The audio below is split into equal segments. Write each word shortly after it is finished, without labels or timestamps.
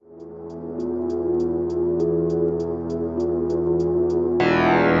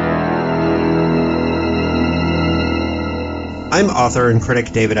I'm author and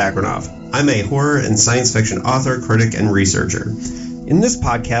critic David Agronoff. I'm a horror and science fiction author, critic, and researcher. In this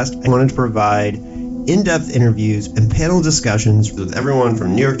podcast, I wanted to provide in-depth interviews and panel discussions with everyone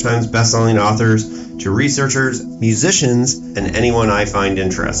from New York Times bestselling authors to researchers, musicians, and anyone I find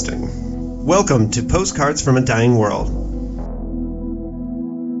interesting. Welcome to Postcards from a Dying World.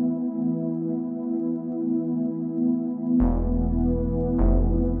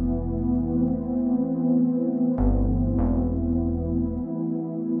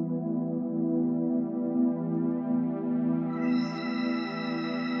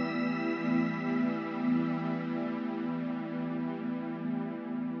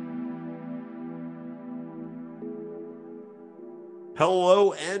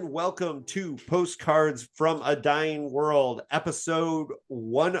 Hello and welcome to Postcards from a Dying World, episode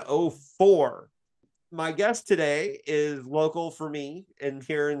 104. My guest today is local for me and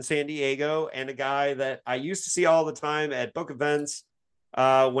here in San Diego, and a guy that I used to see all the time at book events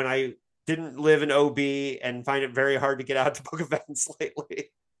when I didn't live in OB and find it very hard to get out to book events lately.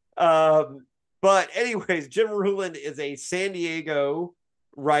 But anyways, Jim Ruland is a San Diego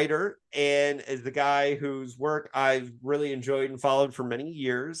writer and is the guy whose work I've really enjoyed and followed for many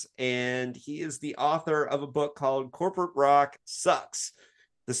years. And he is the author of a book called Corporate Rock Sucks,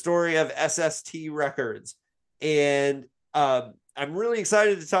 the story of SST Records. And I'm really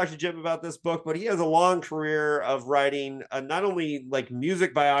excited to talk to Jim about this book, but he has a long career of writing not only like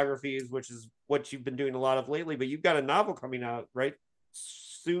music biographies, which is what you've been doing a lot of lately, but you've got a novel coming out right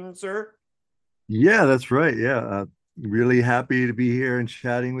soon, sir. Yeah, that's right. Yeah. Really happy to be here and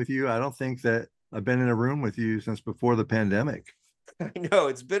chatting with you. I don't think that I've been in a room with you since before the pandemic. I know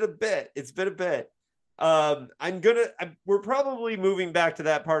it's been a bit. It's been a bit. We're probably moving back to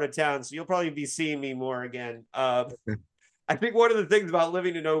that part of town, so you'll probably be seeing me more again. I think one of the things about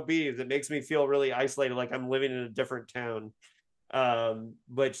living in OB is it makes me feel really isolated, like I'm living in a different town.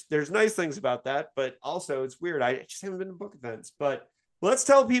 Which there's nice things about that, but also it's weird. I just haven't been to book events, but let's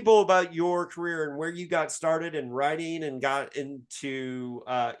tell people about your career and where you got started in writing and got into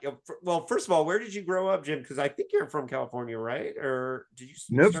well, first of all, where did you grow up, Jim? Because I think you're from California, right? Or did you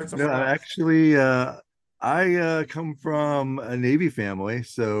Nope. start No, somewhere else? I come from a Navy family.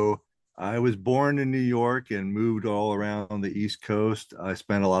 So I was born in New York and moved all around the East Coast. I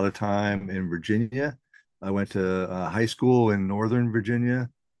spent a lot of time in Virginia. I went to high school in Northern Virginia.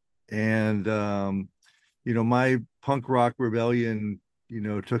 And, my punk rock rebellion,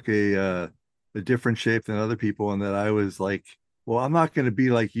 took a different shape than other people, and that I was like, well, I'm not going to be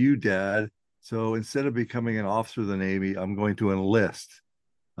like you, Dad. So instead of becoming an officer of the Navy, I'm going to enlist.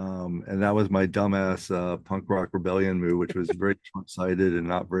 And that was my dumbass punk rock rebellion move, which was very short-sighted and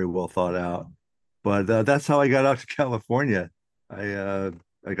not very well thought out. But that's how I got out to California. I uh,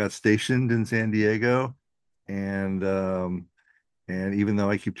 I got stationed in San Diego, and even though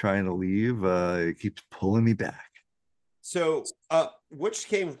I keep trying to leave, it keeps pulling me back. So, which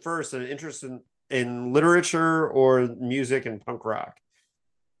came first, an interest in literature or music and punk rock?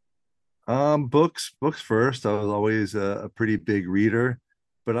 Books first. I was always a pretty big reader,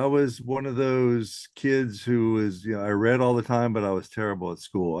 but I was one of those kids who was, I read all the time, but I was terrible at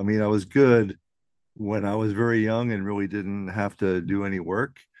school. I mean, I was good when I was very young and really didn't have to do any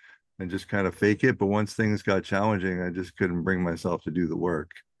work and just kind of fake it. But once things got challenging, I just couldn't bring myself to do the work.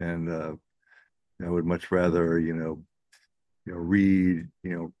 And I would much rather, read,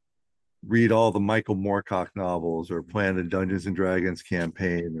 read all the Michael Moorcock novels or plan a Dungeons and Dragons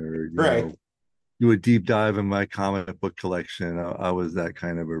campaign or, Right. do a deep dive in my comic book collection. I was that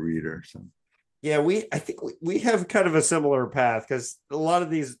kind of a reader. So, Yeah, I think we have kind of a similar path because a lot of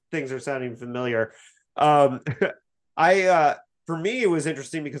these things are sounding familiar. Um, I For me it was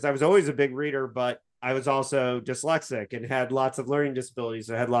interesting because I was always a big reader, but I was also dyslexic and had lots of learning disabilities.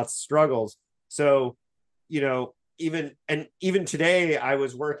 I had lots of struggles. So, even today I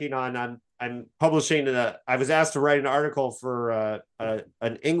was working on I'm publishing I was asked to write an article for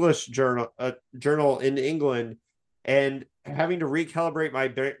an English journal, a journal in England, and having to recalibrate my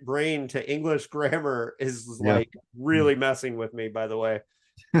brain to English grammar is yeah. like really messing with me, by the way.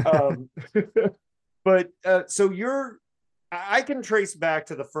 Um, but so I can trace back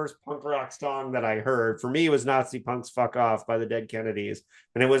to the first punk rock song that I heard. For me, it was Nazi Punks Fuck Off by the Dead Kennedys.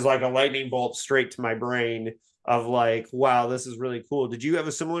 And it was like a lightning bolt straight to my brain of like, wow, this is really cool. Did you have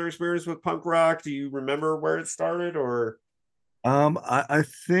a similar experience with punk rock? Do you remember where it started or? I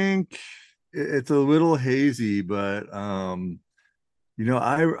think it's a little hazy, but I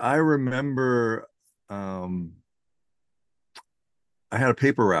remember um I had a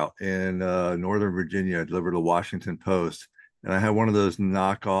paper route in Northern Virginia. I delivered a Washington Post, and I had one of those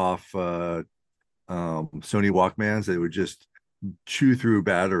knockoff Sony Walkmans that would just chew through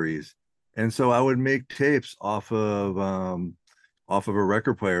batteries. And so I would make tapes off of a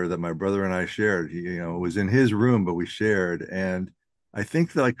record player that my brother and I shared. He, it was in his room, but we shared. And I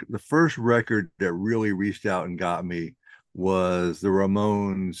think that, like, the first record that really reached out and got me was the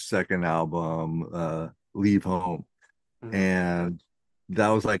Ramones' second album, Leave Home. Mhm. And that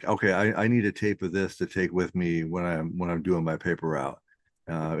was like, okay, I need a tape of this to take with me when I'm doing my paper route.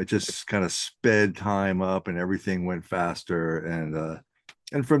 It just kind of sped time up and everything went faster.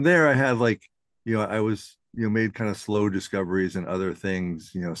 And from there I had, like, I was, made kind of slow discoveries and other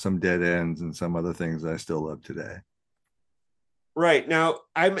things, some dead ends and some other things that I still love today. Right. Now,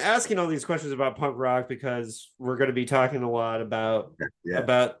 I'm asking all these questions about punk rock because we're going to be talking a lot Yeah.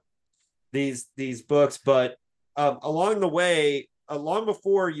 about these books, but along the way, long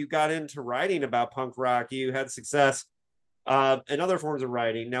before you got into writing about punk rock, you had success in other forms of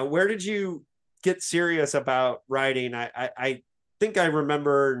writing. Now, where did you get serious about writing? I think I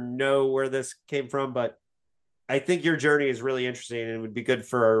know where this came from, but I think your journey is really interesting and would be good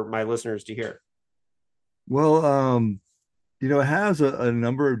for my listeners to hear. Well, it has a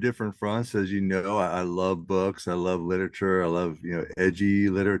number of different fronts. As you know, I love books, I love literature, I love, edgy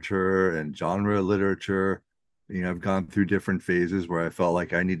literature and genre literature. I've gone through different phases where I felt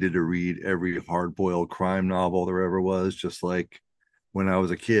like I needed to read every hard-boiled crime novel there ever was, just like when I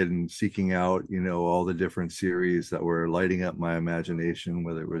was a kid and seeking out, all the different series that were lighting up my imagination,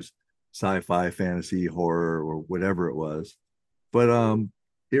 whether it was sci-fi, fantasy, horror, or whatever it was. But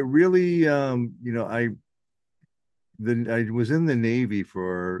it really, I was in the Navy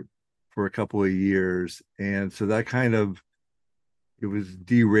for a couple of years, and so that kind of, it was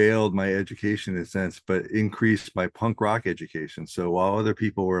derailed my education in a sense, but increased my punk rock education. So while other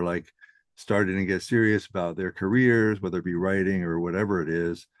people were like starting to get serious about their careers, whether it be writing or whatever it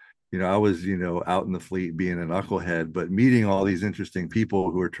is, I was, out in the fleet being a knucklehead, but meeting all these interesting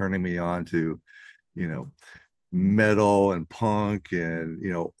people who were turning me on to, you know, metal and punk and,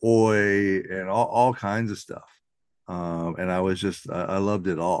 oi and all kinds of stuff. And I loved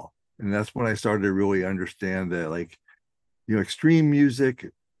it all. And that's when I started to really understand that, like, extreme music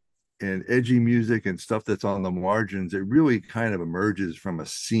and edgy music and stuff that's on the margins, it really kind of emerges from a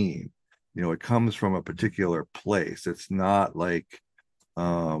scene. It comes from a particular place. It's not like,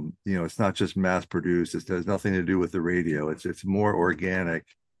 it's not just mass produced. It has nothing to do with the radio. It's more organic.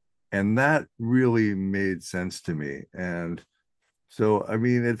 And that really made sense to me. And so, I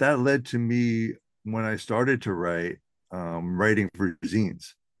mean, that led to me when I started to write, writing for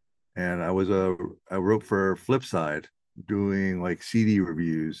zines. And I wrote for Flipside, doing like CD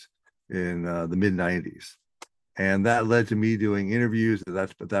reviews in the mid '90s, and that led to me doing interviews.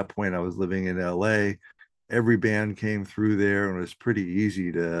 At that point I was living in LA. Every band came through there, and it was pretty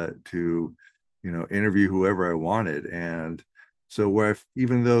easy to interview whoever I wanted. And so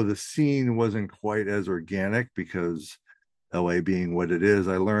even though the scene wasn't quite as organic, because LA being what it is,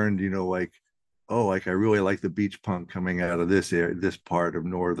 I learned, like, oh, like, I really like the beach punk coming out of this area, this part of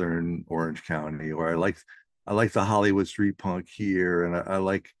northern Orange County, or I like the Hollywood street punk here, and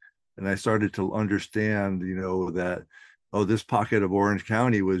and I started to understand, that, oh, this pocket of Orange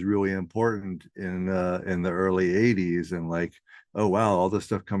County was really important in the early '80s, and, like, oh wow, all the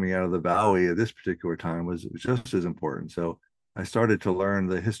stuff coming out of the valley at this particular time was just as important. So I started to learn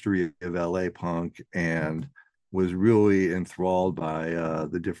the history of LA punk and was really enthralled by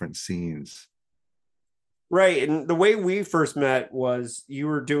the different scenes. Right. And the way we first met was you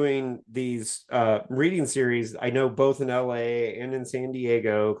were doing these reading series, I know both in LA and in San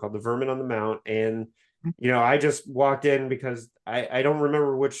Diego, called The Vermin on the Mount. And, I just walked in because I don't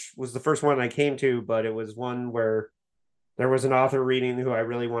remember which was the first one I came to, but it was one where there was an author reading who I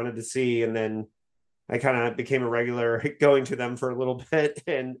really wanted to see. And then I kind of became a regular going to them for a little bit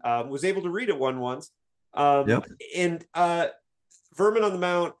and was able to read it once. Um, Yep. and Vermin on the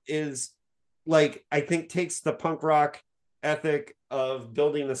Mount is like, I think, takes the punk rock ethic of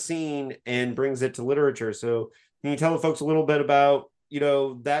building a scene and brings it to literature. So can you tell the folks a little bit about,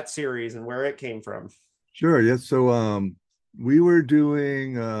 that series and where it came from? Sure. Yeah. So we were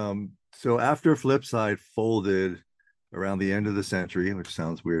doing so after Flipside folded around the end of the century, which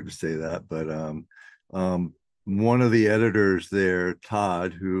sounds weird to say that, but um one of the editors there,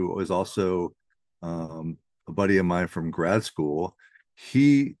 Todd, who was also a buddy of mine from grad school,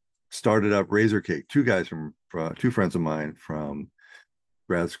 he started up Razor Cake. Two guys from two friends of mine from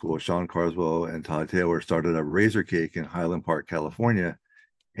grad school, Sean Carswell and Todd Taylor, started up Razor Cake in Highland Park, California,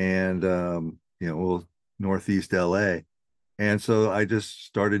 and well, Northeast LA. And so I just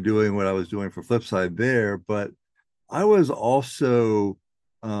started doing what I was doing for Flipside there. But I was also,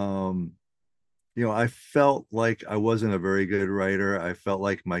 um, I felt like I wasn't a very good writer. I felt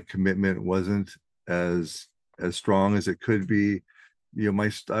like my commitment wasn't as as strong as it could be.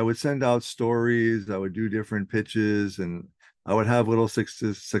 I would send out stories, I would do different pitches, and I would have little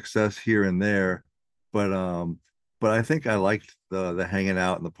success here and there. But but I think I liked the hanging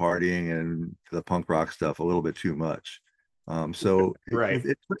out and the partying and the punk rock stuff a little bit too much. So Right.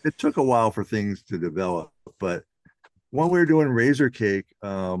 it took a while for things to develop, but when we were doing Razor Cake,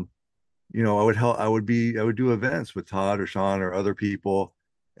 I would help. I would do events with Todd or Sean or other people.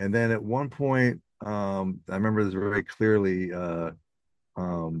 And then at one point, I remember this very clearly.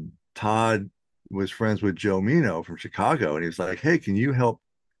 Todd was friends with Joe Mino from Chicago, and he was like, "Hey, can you help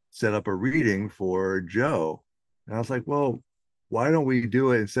set up a reading for Joe?" And I was like, "Well, why don't we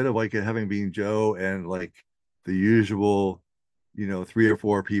do it instead of like it having been Joe and like the usual, three or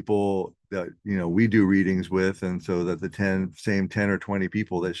four people that we do readings with, and so that the same 10 or 20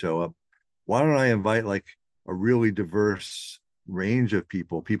 people that show up, why don't I invite like a really diverse range of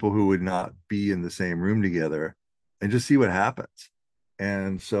people who would not be in the same room together, and just see what happens?"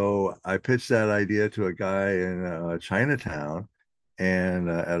 And so I pitched that idea to a guy in Chinatown and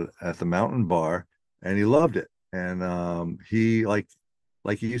at the Mountain Bar, and he loved it. And he like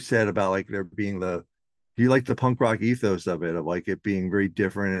you said about like there being he liked the punk rock ethos of it, of like it being very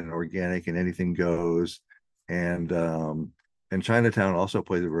different and organic and anything goes. And Chinatown also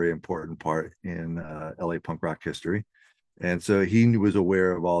plays a very important part in LA punk rock history. And so he was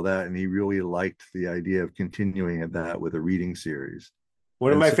aware of all that, and he really liked the idea of continuing at that with a reading series.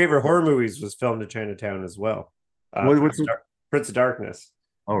 One of And my so, favorite horror movies was filmed in Chinatown as well. what's Prince of Darkness.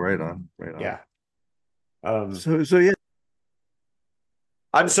 oh, right on, right on. Yeah. Um, So yeah,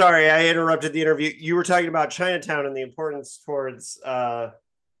 I'm sorry, I interrupted the interview. You were talking about Chinatown and the importance towards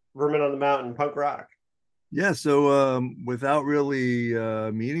Vermin on the Mountain punk rock. yeah. So without really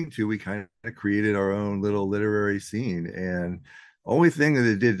meaning to, we kind of created our own little literary scene. And only thing that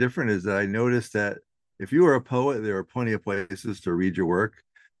it did different is that I noticed that if you were a poet, there were plenty of places to read your work.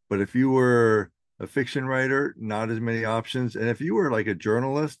 But if you were a fiction writer, not as many options. And if you were like a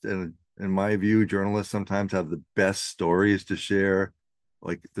journalist, and in my view, journalists sometimes have the best stories to share,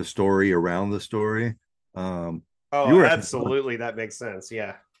 like the story around the story. Um, Oh, you were absolutely. That makes sense.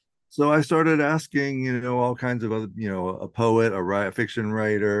 Yeah. So I started asking, all kinds of other, a poet, a fiction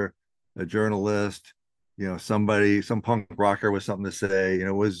writer, a journalist, some punk rocker with something to say.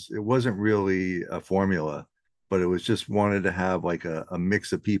 It wasn't really a formula, but it was just wanted to have like a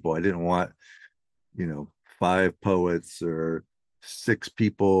mix of people. I didn't want, you know, five poets or six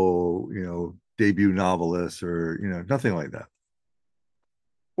people, debut novelists or, nothing like that.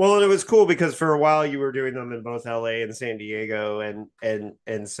 Well, and it was cool because for a while you were doing them in both LA and San Diego,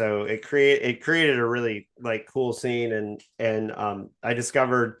 and so it created a really like cool scene, and I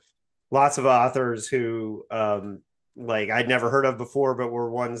discovered lots of authors who like I'd never heard of before, but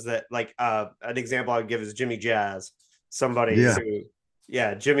were ones that like an example I would give is Jimmy Jazz, somebody Yeah. who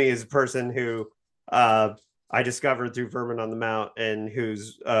yeah, Jimmy is a person who uh I discovered through Vermin on the Mount and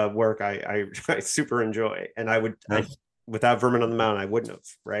whose work I super enjoy, and I That's without Vermin on the Mountain, I wouldn't have,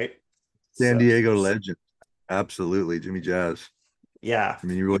 right? San So Diego legend. Absolutely. Jimmy Jazz. yeah, I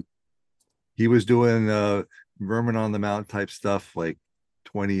mean, he was doing Vermin on the Mount type stuff like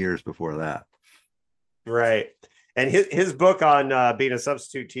 20 years before that. right. And his book on being a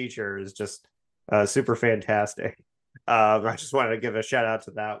substitute teacher is just super fantastic. I just wanted to give a shout out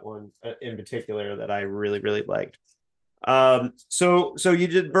to that one in particular that I really really liked. So you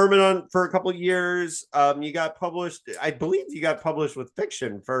did Vermin on for a couple of years. You got published. I believe you got published with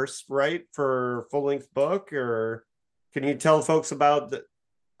fiction first, right? For full length book, or can you tell folks about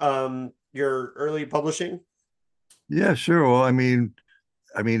your early publishing? Yeah, sure. Well,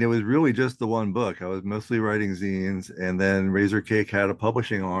 it was really just the one book. I was mostly writing zines, and then Razor Cake had a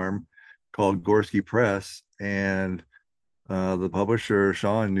publishing arm called Gorski Press, and the publisher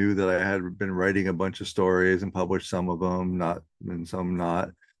Sean knew that I had been writing a bunch of stories and published some of them, not and some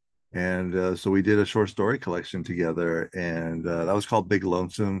not. And so we did a short story collection together, and that was called Big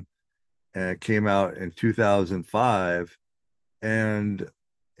Lonesome, and it came out in 2005. And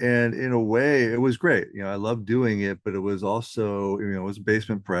in a way, it was great. I loved doing it, but it was also, it was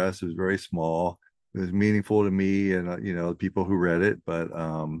basement press. It was very small. It was meaningful to me and the people who read it. But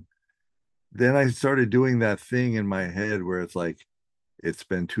then I started doing that thing in my head where it's like, it's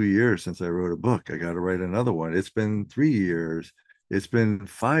been 2 years since I wrote a book. I got to write another one. It's been 3 years. It's been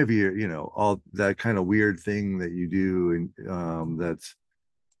 5 years. All that kind of weird thing that you do, and that's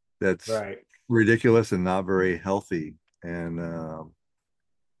Right. ridiculous and not very healthy. And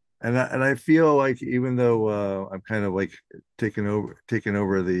And I feel like even though I'm kind of like taking over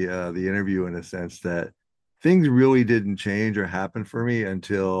the interview in a sense that things really didn't change or happen for me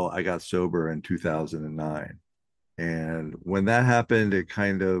until I got sober in 2009. And when that happened, it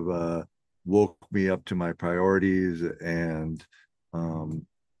kind of woke me up to my priorities. And, um,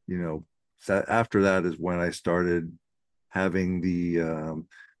 you know, after that is when I started having the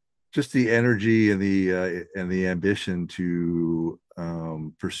just the energy and the ambition to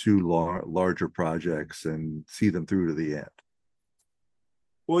pursue larger projects and see them through to the end.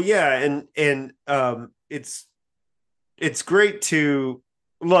 Well, yeah, and it's great to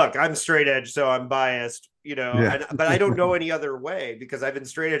look. I'm straight edge, so I'm biased, Yeah. but I don't know any other way because I've been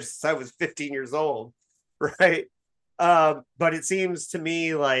straight edge since I was 15 years old, right? But it seems to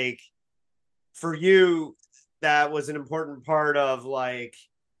me like for you, that was an important part of like,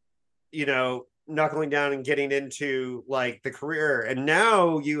 knuckling down and getting into like the career. And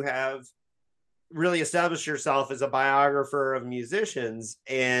now you have really established yourself as a biographer of musicians,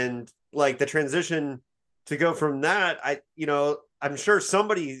 and like the transition to go from that, I'm sure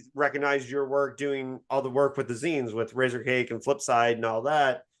somebody recognized your work doing all the work with the zines with Razor Cake and Flipside and all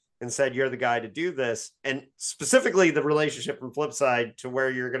that, and said you're the guy to do this. And specifically the relationship from Flipside to where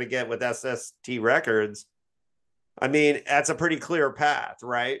you're going to get with SST Records, I mean, that's a pretty clear path,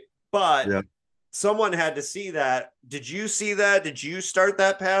 right? But Yeah. someone had to see that. Did you see that? Did you start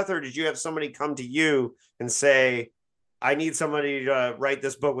that path, or did you have somebody come to you and say, I need somebody to write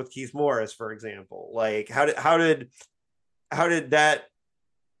this book with Keith Morris, for example? Like how did that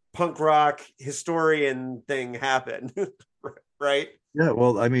punk rock historian thing happen? Right? Yeah.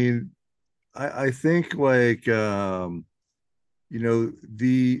 Well, I mean, I think like you know,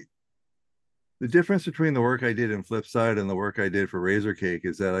 the difference between the work I did in Flipside and the work I did for Razor Cake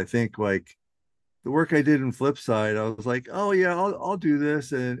is that I think like the work I did in Flipside, I was like, oh yeah, I'll do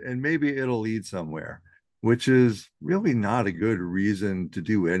this and maybe it'll lead somewhere, which is really not a good reason to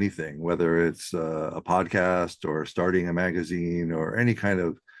do anything, whether it's a podcast or starting a magazine or any kind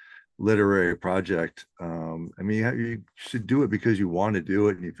of literary project. I mean, you should do it because you want to do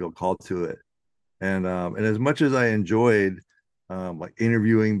it and you feel called to it. And as much as I enjoyed like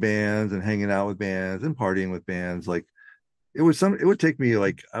interviewing bands and hanging out with bands and partying with bands, like it would take me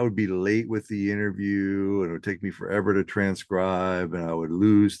like I would be late with the interview and it would take me forever to transcribe and I would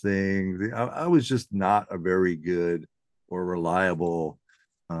lose things. I was just not a very good or reliable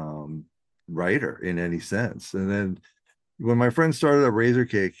um, writer in any sense. And then when my friends started at Razor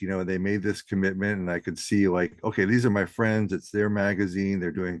Cake, they made this commitment and I could see like, okay, these are my friends. It's their magazine.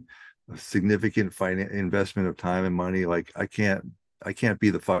 They're doing a significant investment of time and money. Like I can't be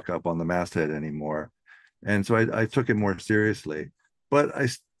the fuck up on the masthead anymore. And so I took it more seriously. But I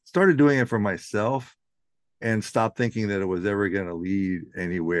started doing it for myself and stopped thinking that it was ever going to lead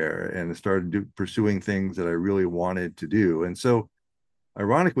anywhere and started pursuing things that I really wanted to do. And so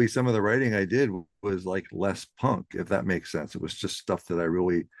ironically, some of the writing I did was like less punk, if that makes sense. It was just stuff that I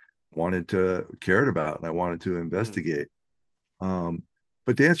really wanted to cared about and I wanted to investigate. Um,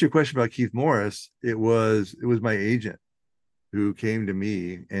 but to answer your question about Keith Morris, it was my agent who came to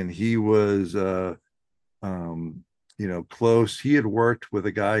me, and he was um, close. He had worked with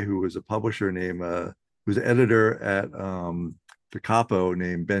a guy who was a publisher named who was an editor at the Capo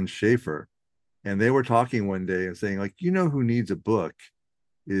named Ben Schaefer, and they were talking one day and saying like, who needs a book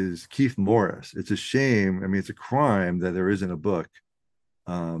is Keith Morris. It's a shame. I mean, it's a crime that there isn't a book.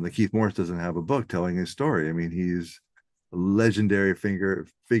 That Keith Morris doesn't have a book telling his story. I mean, he's a legendary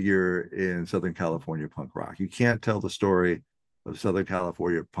figure in Southern California punk rock. You can't tell the story of Southern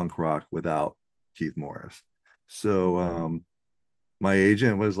California punk rock without Keith Morris. So my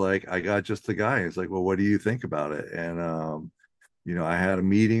agent was like, I got just the guy. He's like, well, what do you think about it? And I had a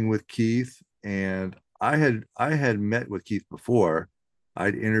meeting with Keith, and I had met with Keith before.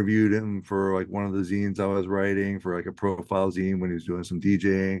 I'd interviewed him for like one of the zines I was writing for like a profile zine when he was doing some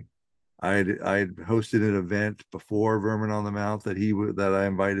DJing. I'd hosted an event before Vermin on the Mouth that I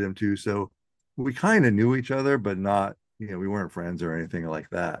invited him to. So we kind of knew each other, but not, we weren't friends or anything like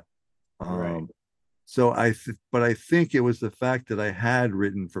that. Right. Um, but I think it was the fact that I had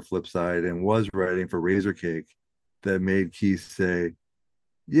written for Flipside and was writing for Razor Cake that made Keith say,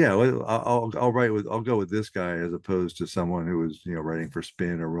 yeah, well, I'll go with this guy as opposed to someone who was, writing for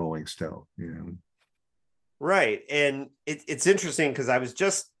Spin or Rolling Stone. Right. And it's interesting because I was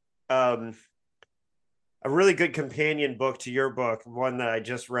just um a really good companion book to your book. One that I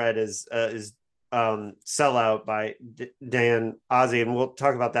just read is Sellout by Dan Ozzie, and we'll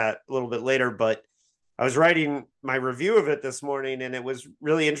talk about that a little bit later. But I was writing my review of it this morning, and it was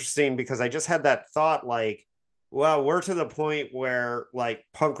really interesting because I just had that thought, like, Well, we're to the point where like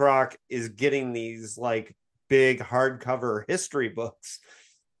punk rock is getting these like big hardcover history books.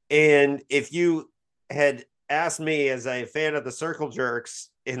 And if you had asked me as a fan of the Circle Jerks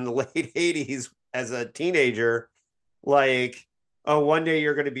in the late 80s as a teenager, like, oh, one day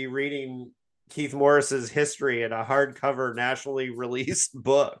you're going to be reading Keith Morris's history in a hardcover nationally released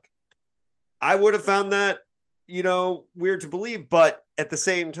book, I would have found that, weird to believe. But at the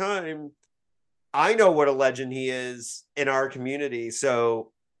same time, I know what a legend he is in our community.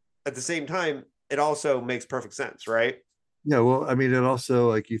 So at the same time, it also makes perfect sense, right? Yeah, well, I mean, it also,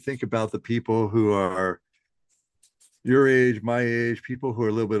 like, you think about the people who are your age, my age, people who are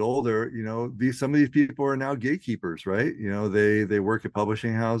a little bit older, these some of these people are now gatekeepers, right? They work at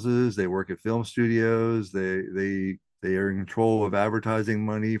publishing houses, they work at film studios, they are in control of advertising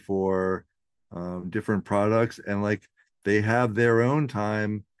money for different products, and like they have their own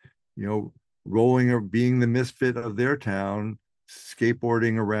time, you know, rolling or being the misfit of their town,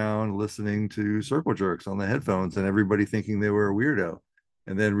 skateboarding around, listening to Circle Jerks on the headphones, and everybody thinking they were a weirdo,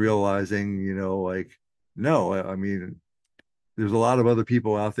 and then realizing, like, no, I mean, there's a lot of other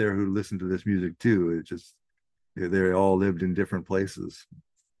people out there who listen to this music too. It just, they all lived in different places.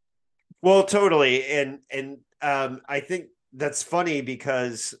 Well, totally. And I think that's funny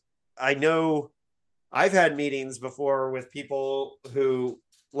because I know I've had meetings before with people who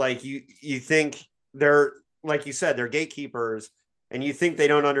like you think they're like you said, they're gatekeepers and you think they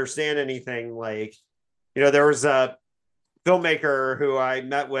don't understand anything. Like, there was a filmmaker who I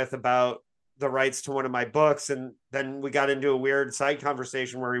met with about the rights to one of my books. And then we got into a weird side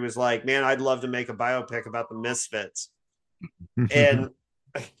conversation where he was like, man, I'd love to make a biopic about the Misfits. And,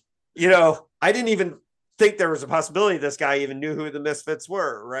 I didn't even think there was a possibility this guy even knew who the Misfits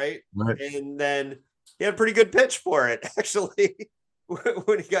were. Right. Right. And then he had a pretty good pitch for it, actually,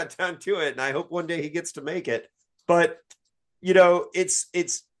 when he got down to it. And I hope one day he gets to make it. But,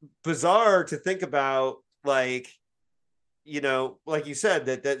 it's bizarre to think about, like, like you said,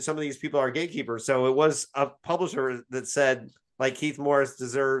 that some of these people are gatekeepers. So it was a publisher that said, like, Keith Morris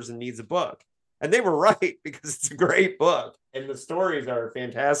deserves and needs a book. And they were right because it's a great book and the stories are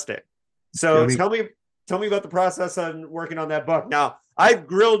fantastic. Yeah, I So mean, tell me about the process on working on that book. Now, I've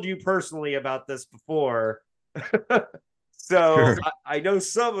grilled you personally about this before. So sure. I know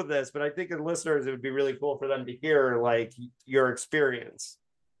some of this, but I think the listeners, it would be really cool for them to hear like your experience.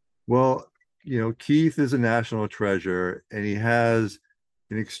 Well, Keith is a national treasure, and he has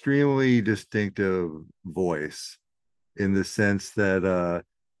an extremely distinctive voice, in the sense that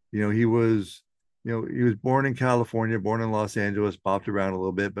he was he was born in California, born in Los Angeles, bopped around a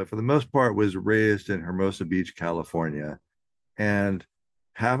little bit, but for the most part was raised in Hermosa Beach, California. And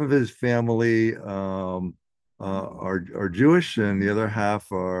half of his family are Jewish, and the other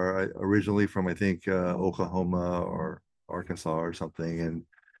half are originally from, I think, Oklahoma or Arkansas or something.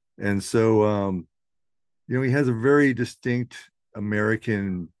 And so he has a very distinct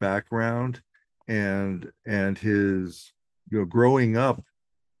American background, and his growing up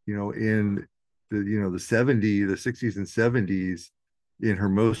in the 70s, the 60s and 70s in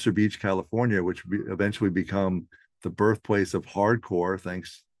Hermosa Beach, California, which eventually become the birthplace of hardcore,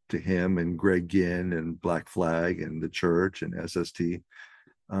 thanks to him and Greg Ginn and Black Flag and the Church and SST.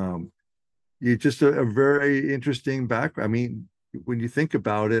 It's just a very interesting background. I mean, when you think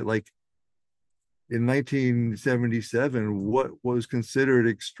about it, like in 1977, what was considered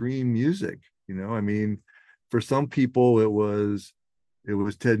extreme music? I mean, for some people it was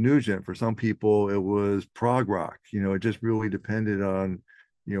Ted Nugent. For some people, it was prog rock. It just really depended on,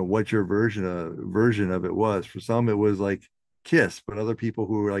 what your version of it was. For some, it was like Kiss, but other people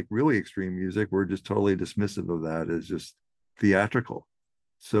who were like really extreme music were just totally dismissive of that as just theatrical.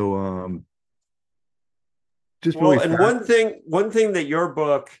 So, just Well, really and fast. one thing that your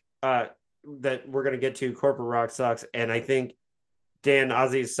book that we're going to get to, Corporate Rock Sucks, and I think Dan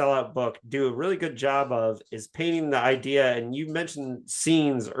Ozzy's Sellout book do a really good job of is painting the idea. And you mentioned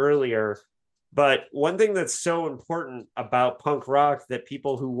scenes earlier, but one thing that's so important about punk rock that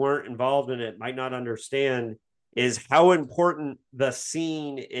people who weren't involved in it might not understand is how important the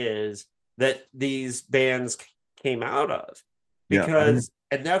scene is that these bands came out of. Yeah,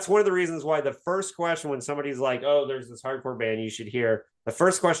 And that's one of the reasons why the first question when somebody's like, oh, there's this hardcore band you should hear, the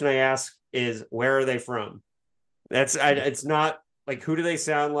first question I ask is, where are they from? It's not like who do they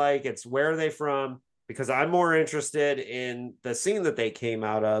sound like, it's where are they from, because I'm more interested in the scene that they came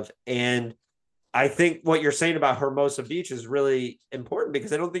out of. And I think what you're saying about Hermosa Beach is really important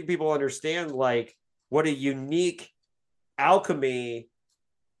because I don't think people understand like what a unique alchemy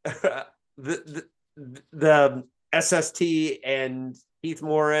the SST and Keith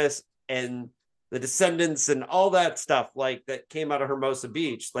Morris and the descendants and all that stuff like that came out of Hermosa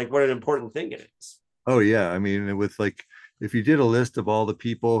Beach, like what an important thing it is. Oh yeah, I mean, with like, if you did a list of all the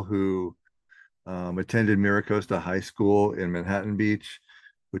people who attended Miracosta High School in Manhattan Beach,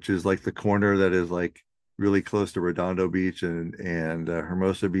 which is like the corner that is like really close to Redondo Beach and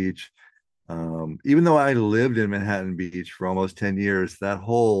Hermosa Beach. Even though I lived in Manhattan Beach for almost 10 years, that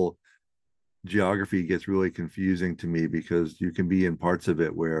whole geography gets really confusing to me because you can be in parts of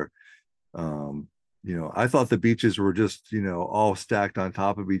it where um, I thought the beaches were just, all stacked on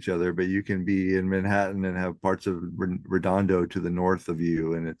top of each other, but you can be in Manhattan and have parts of Redondo to the north of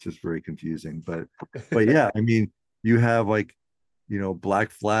you, and it's just very confusing. But yeah, I mean, you have like,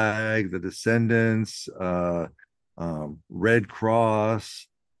 Black Flag, The Descendants, Red Cross,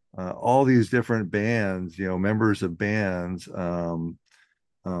 all these different bands, members of bands, um,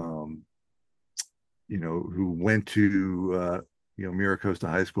 who went to Miracosta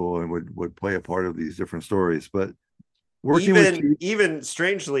High School and would play a part of these different stories. But working with Keith, even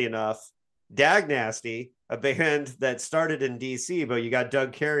strangely enough, Dag Nasty, a band that started in DC, but you got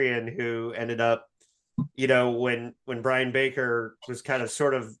Doug Carrion who ended up, when Brian Baker was kind of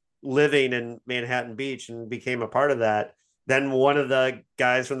sort of living in Manhattan Beach and became a part of that, then one of the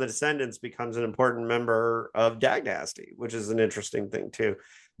guys from the Descendants becomes an important member of Dag Nasty, which is an interesting thing too.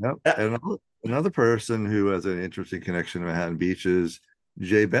 yep. And another person who has an interesting connection to Manhattan Beach is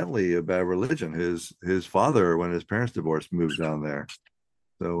Jay Bentley of Bad Religion. His father, when his parents divorced, moved down there.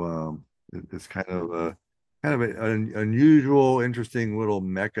 So it's kind of an unusual, interesting little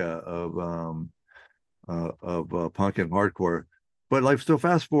mecca of punk and hardcore. But like, so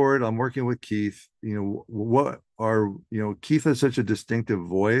fast forward, I'm working with Keith. Keith has such a distinctive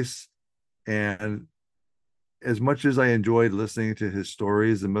voice, and as much as I enjoyed listening to his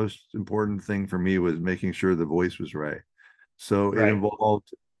stories, the most important thing for me was making sure the voice was right. So it involved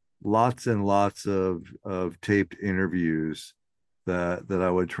lots and lots of taped interviews that I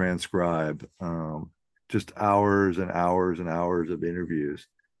would transcribe, just hours and hours and hours of interviews.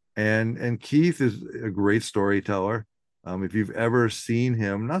 And Keith is a great storyteller. If you've ever seen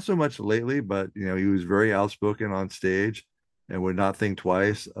him, not so much lately, but he was very outspoken on stage and would not think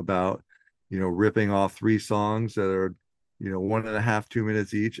twice about ripping off 3 songs that are 1.5, 2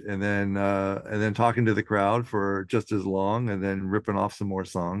 minutes each, and then talking to the crowd for just as long, and then ripping off some more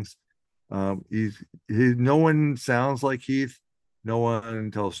songs. No one sounds like Keith, no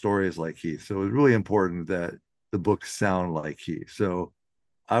one tells stories like Keith. So it's really important that the books sound like Keith. So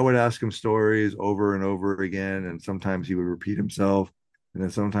I would ask him stories over and over again, and sometimes he would repeat himself, and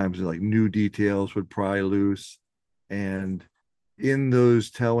then sometimes like new details would pry loose. And in those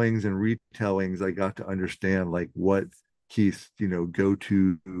tellings and retellings, I got to understand like what Keith's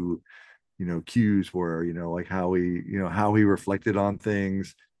go-to cues were, like how he reflected on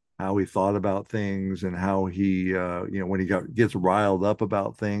things, how he thought about things, and how he when he gets riled up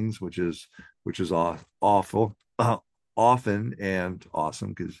about things, which is awful often and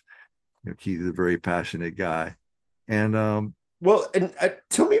awesome, because Keith is a very passionate guy. And tell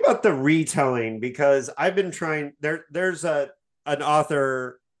me about the retelling, because I've been trying. There's an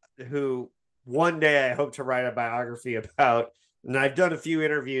author who one day I hope to write a biography about, and I've done a few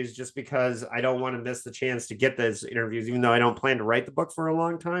interviews just because I don't want to miss the chance to get those interviews, even though I don't plan to write the book for a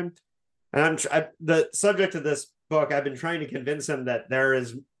long time. And the subject of this book, I've been trying to convince him that there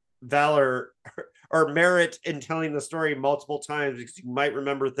is valor or merit in telling the story multiple times, because you might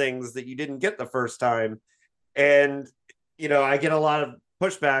remember things that you didn't get the first time. And I get a lot of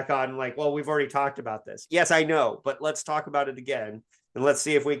pushback on like, well, we've already talked about this. Yes, I know, but let's talk about it again, and let's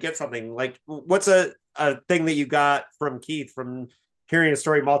see if we get something. Like, what's a thing that you got from Keith from hearing a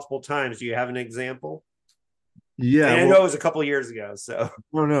story multiple times? Do you have an example? Yeah, I know it was a couple of years ago, so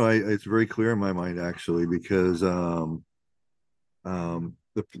no, it's very clear in my mind, actually, because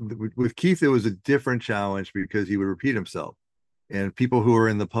with Keith, it was a different challenge because he would repeat himself, and people who are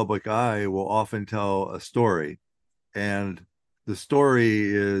in the public eye will often tell a story, and the story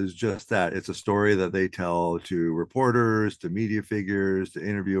is just that. It's a story that they tell to reporters, to media figures, to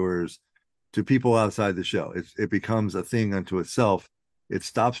interviewers, to people outside the show. It becomes a thing unto itself. It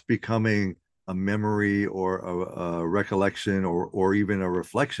stops becoming a memory or a recollection or even a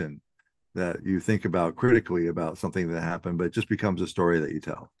reflection that you think about critically about something that happened, but it just becomes a story that you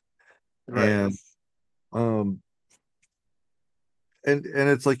tell. right. And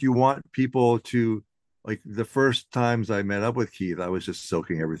it's like you want people to, like, the first times I met up with Keith, I was just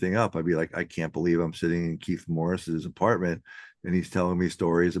soaking everything up. I'd be like, I can't believe I'm sitting in Keith Morris's apartment and he's telling me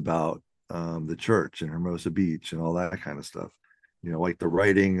stories about the church in Hermosa Beach and all that kind of stuff, like the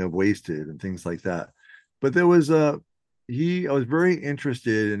writing of Wasted and things like that. But there was I was very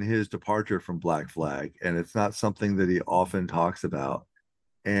interested in his departure from Black Flag, and it's not something that he often talks about.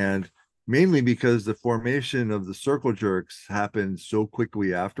 And mainly because the formation of the Circle Jerks happened so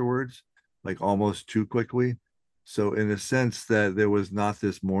quickly afterwards, like almost too quickly. So, in a sense, that there was not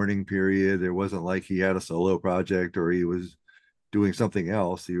this mourning period. There wasn't like he had a solo project or he was doing something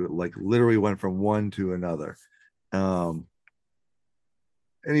else. He like literally went from one to another. Um,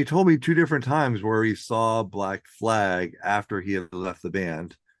 and he told me two different times where he saw Black Flag after he had left the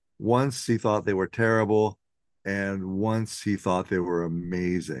band. Once he thought they were terrible, and once he thought they were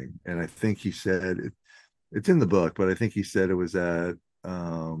amazing. And I think he said it's in the book, but I think he said it was at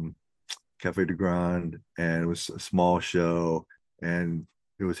Cafe de Grande, and it was a small show, and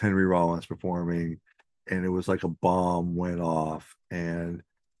it was Henry Rollins performing, and it was like a bomb went off, and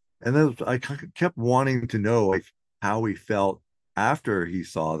then I kept wanting to know like how he felt after he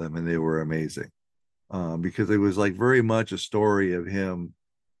saw them and they were amazing, because it was like very much a story of him,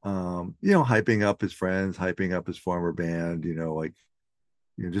 hyping up his friends, hyping up his former band, like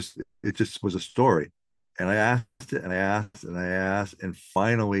just it just was a story. And I asked it and I asked and I asked, and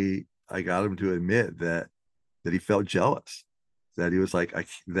finally I got him to admit that he felt jealous, that he was like,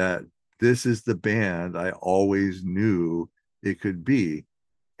 that this is the band I always knew it could be,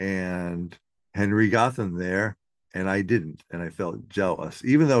 and Henry got them there, and I didn't, and I felt jealous,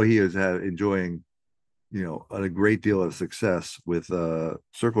 even though he was enjoying, a great deal of success with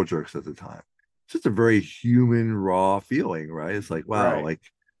Circle Jerks at the time. It's just a very human, raw feeling, right? It's like, wow, Right. like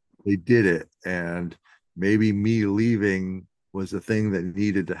they did it, and maybe me leaving was the thing that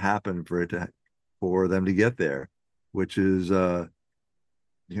needed to happen for them to get there, which is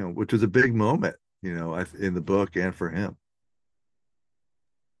which was a big moment, in the book and for him.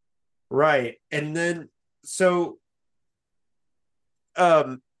 Right. And then so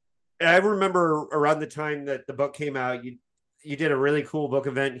um I remember around the time that the book came out, you did a really cool book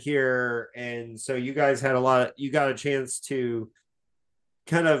event here, and so you guys had you got a chance to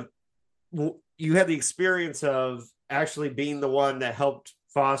kind of you had the experience of actually being the one that helped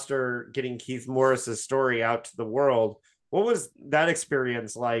foster getting Keith Morris's story out to the world. What was that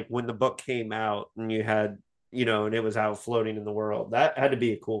experience like when the book came out and you had, and it was out floating in the world? That had to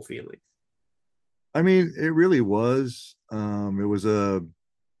be a cool feeling. I mean, it really was. It was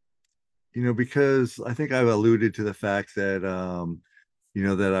because I think I've alluded to the fact that,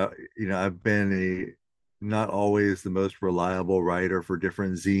 that I've been not always the most reliable writer for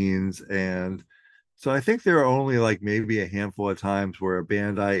different zines. And so I think there are only like maybe a handful of times where a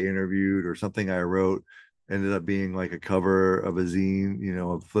band I interviewed or something I wrote ended up being like a cover of a zine,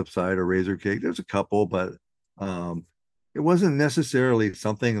 a Flipside or Razor Cake. There's a couple, but um, it wasn't necessarily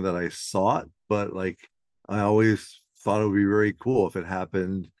something that I sought, but like I always thought it would be very cool if it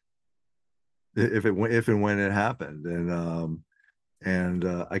happened, if and when it happened. And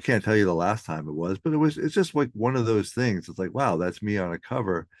I can't tell you the last time it was, but it's just like one of those things. It's like, wow, that's me on a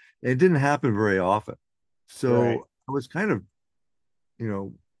cover. And it didn't happen very often. Right. So I was kind of, you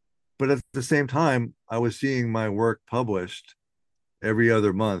know, but at the same time, I was seeing my work published every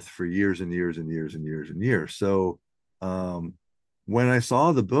other month for years and years and years and years and years. So um, when I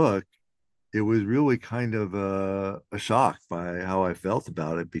saw the book, it was really kind of a shock by how I felt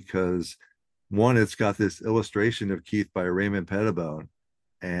about it, because one, it's got this illustration of Keith by Raymond Pettibone,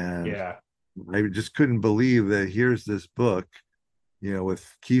 and Yeah. I just couldn't believe that here's this book,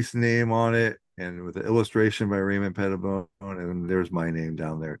 with Keith's name on it and with the illustration by Raymond Pettibone, and there's my name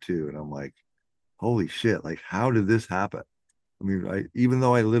down there too. And I'm like, holy shit, like how did this happen? I mean, even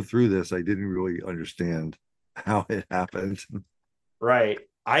though I lived through this, I didn't really understand how it happened. Right.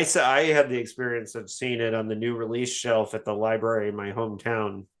 I had the experience of seeing it on the new release shelf at the library in my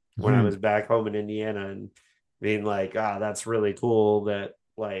hometown when I was back home in Indiana, and being like, ah, that's really cool that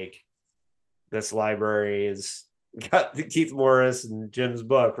like this library has got the Keith Morris and Jim's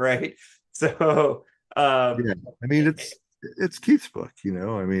book, right? So Yeah, I mean it's Keith's book, I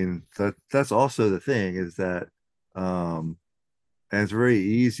mean that's also the thing, is that um and it's very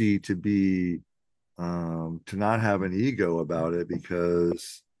easy to be to not have an ego about it,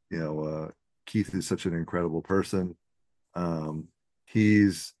 because Keith is such an incredible person. Um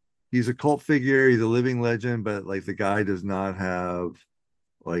he's he's a cult figure, he's a living legend, but like the guy does not have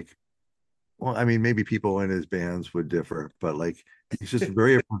like, well, I mean, maybe people in his bands would differ, but like he's just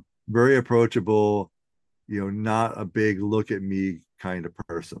very approachable, not a big look at me kind of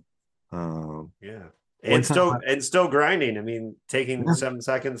person. Um, yeah. one And time, still grinding. I mean, taking yeah, 7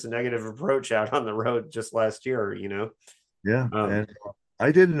 seconds of negative approach out on the road just last year. yeah, Um, and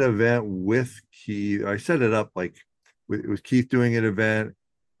I did an event with Keith. I set it up like it was Keith doing an event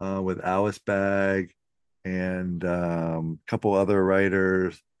with Alice Bag, and a couple other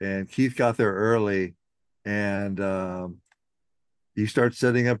writers. And Keith got there early, and he started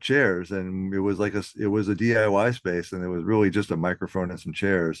setting up chairs, and it was a DIY space, and it was really just a microphone and some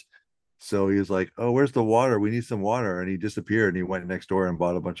chairs. So he was like, "Oh, where's the water? We need some water." And he disappeared, and he went next door and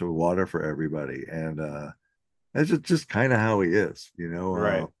bought a bunch of water for everybody. And that's just kind of how he is, you know.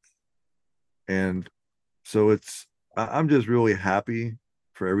 Right. And so I'm just really happy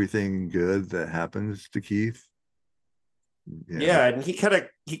for everything good that happens to Keith. You know, Yeah, and he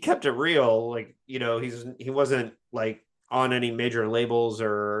kept it real. Like, he wasn't like on any major labels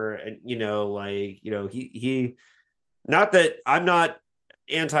or he not that I'm not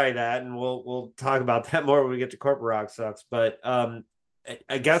anti that, and we'll talk about that more when we get to Corporate Rock Sucks. But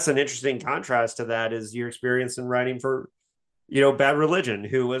I guess an interesting contrast to that is your experience in writing for Bad Religion,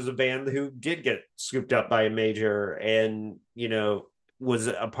 who was a band who did get scooped up by a major and was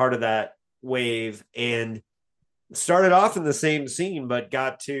a part of that wave and started off in the same scene, but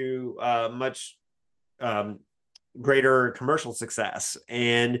got to much um, greater commercial success.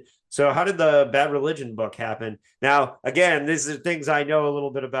 And so, how did the Bad Religion book happen? Now, again, these are things I know a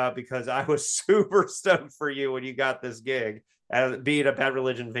little bit about because I was super stoked for you when you got this gig, as being a Bad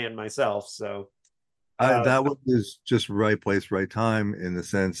Religion fan myself. So, uh, that was just right place, right time in the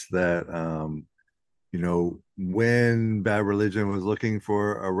sense that when Bad Religion was looking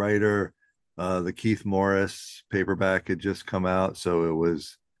for a writer, the Keith Morris paperback had just come out, so it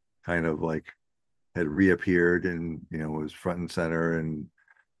was kind of like had reappeared and was front and center in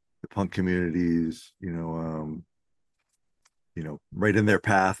the punk communities, right in their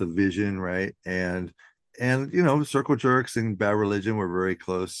path of vision, right? And Circle Jerks and Bad Religion were very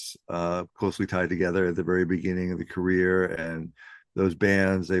closely tied together at the very beginning of the career, and those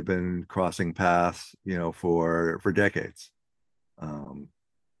bands they've been crossing paths, for decades. Um,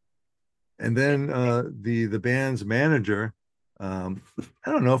 and then the band's manager, I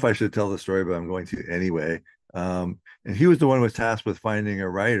don't know if I should tell the story, but I'm going to anyway. And he was the one who was tasked with finding a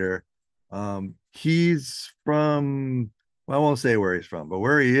writer. He's from, well, I won't say where he's from, but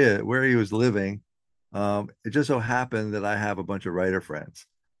where he was living. It just so happened that I have a bunch of writer friends.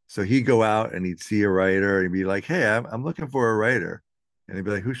 So he'd go out and he'd see a writer and he'd be like, "Hey, I'm looking for a writer." And he'd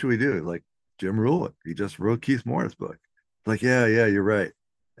be like, "Who should we do?" Like, "Jim Rulick. He just wrote Keith Morris' book." Like, "Yeah, yeah, you're right."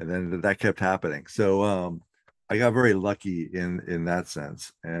 And then that kept happening. So I got very lucky in that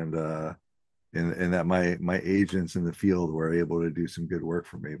sense. And in that my agents in the field were able to do some good work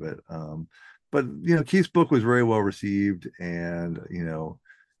for me. But Keith's book was very well received, and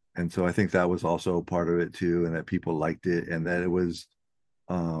so I think that was also part of it too, and that people liked it, and that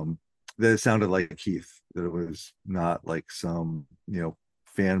um that it sounded like Keith, that it was not like some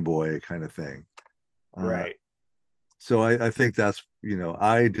fanboy kind of thing. Uh, right. so I think that's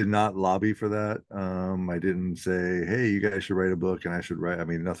I did not lobby for that. I didn't say, "Hey, you guys should write a book," and I should write. I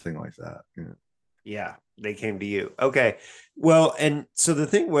mean, nothing like that. Yeah, they came to you. Okay. Well, and so the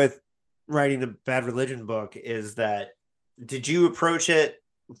thing with writing the Bad Religion book is that did you approach it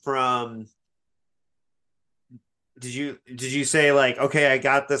from did you say like, okay, I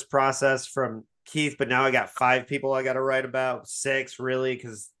got this process from Keith, but now I got five people I got to write about, six really,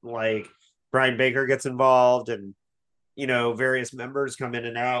 because like Brian Baker gets involved and various members come in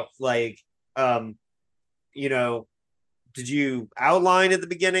and out. Like, um, you know, did you outline at the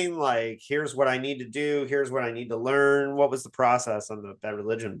beginning like here's what I need to do, here's what I need to learn? What was the process on that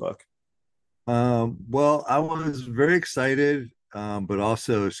religion book? Well, I was very excited, but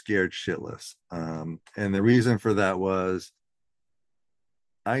also scared shitless. And the reason for that was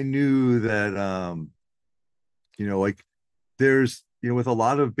I knew that, like there's, with a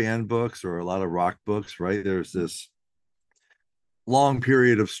lot of band books or a lot of rock books, right? There's this long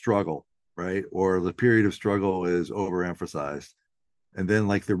period of struggle, right? Or the period of struggle is overemphasized. And then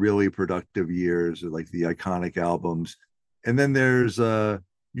like the really productive years, or like the iconic albums. And then there's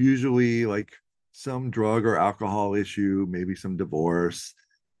usually like some drug or alcohol issue, maybe some divorce,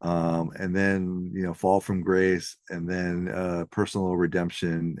 and then fall from grace, and then personal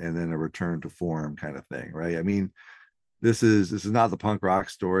redemption, and then a return to form kind of thing, right? I mean, this is not the punk rock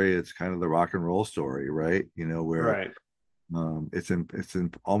story, it's kind of the rock and roll story, right? Where Right.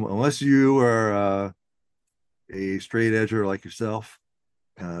 unless you are a straight edger like yourself,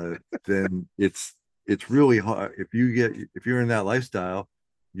 uh, then it's really hard. If you're in that lifestyle,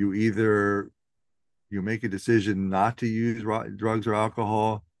 you either you make a decision not to use drugs or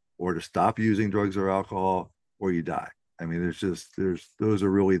alcohol, or to stop using drugs or alcohol, or you die. I mean, there's those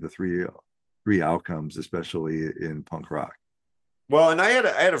are really the three outcomes, especially in punk rock. Well, and I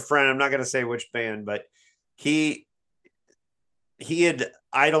had a friend, I'm not going to say which band, but he he had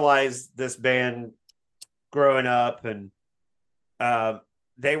idolized this band growing up, and uh,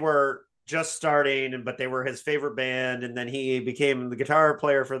 they were just starting, but they were his favorite band. And then he became the guitar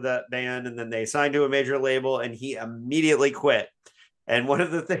player for that band, and then they signed to a major label, and he immediately quit. And one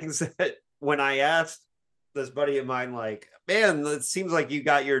of the things that when I asked this buddy of mine, like, man, it seems like you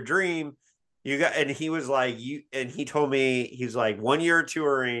got your dream. You got, and he was like, you, and he told me, he's like, 1 year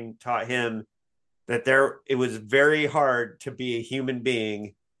touring taught him that it was very hard to be a human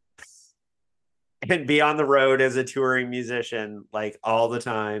being and be on the road as a touring musician like all the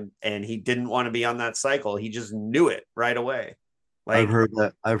time. And he didn't want to be on that cycle. He just knew it right away. Like,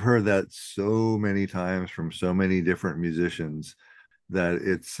 I've heard that so many times from so many different musicians that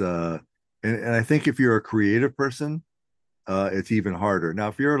it's and I think if you're a creative person, it's even harder. Now,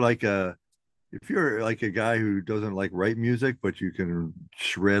 if you're like a guy who doesn't like write music, but you can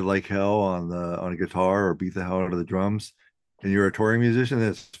shred like hell on a guitar or beat the hell out of the drums, and you're a touring musician,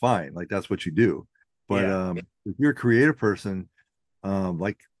 that's fine. Like that's what you do. But yeah, if you're a creative person,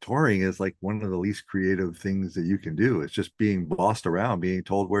 like touring is like one of the least creative things that you can do. It's just being bossed around, being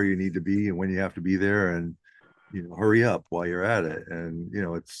told where you need to be and when you have to be there, and hurry up while you're at it. And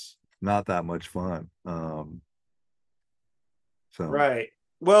it's not that much fun. So right.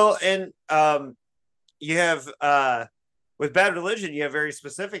 Well, and you have with Bad Religion, you have very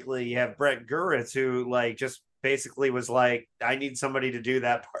specifically, you have Brett Gurwitz, who like just basically was like, I need somebody to do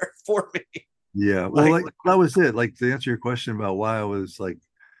that part for me. yeah, well, Like, like that was it. Like to answer your question about why I was like,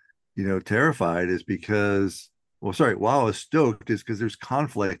 terrified is because, well, sorry, why I was stoked is because there's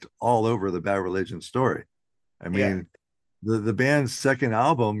conflict all over the Bad Religion story. I yeah, mean, the band's second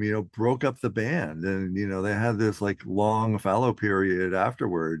album, broke up the band, and they had this like long fallow period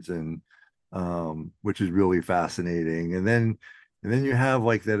afterwards, and which is really fascinating. And then you have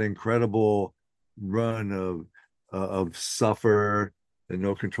like that incredible run of Suffer and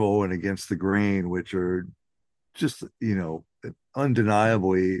No Control and Against the Grain, which are just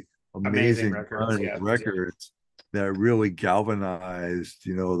undeniably amazing amazing records. run of Yeah, records that really galvanized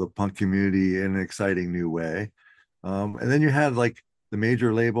the punk community in an exciting new way. And then you had like the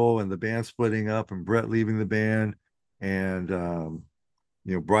major label and the band splitting up and Brett leaving the band, and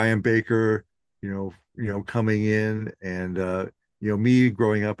Brian Baker coming in, and me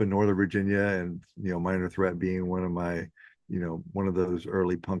growing up in Northern Virginia, and Minor Threat being one of my one of those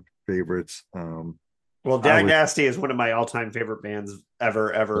early punk favorites. well, I Dag was Nasty is one of my all-time favorite bands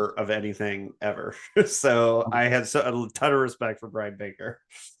ever of anything ever. So I have a ton of respect for Brian Baker.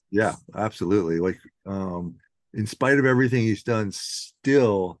 Yeah, absolutely. Like, in spite of everything he's done,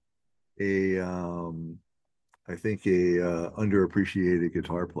 still a I think a underappreciated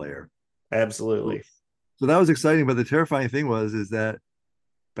guitar player. So, Absolutely. so that was exciting. But the terrifying thing is that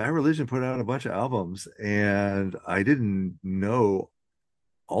Bad Religion put out a bunch of albums, and I didn't know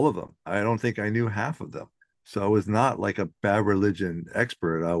all of them. I don't think I knew half of them. So I was not like a Bad Religion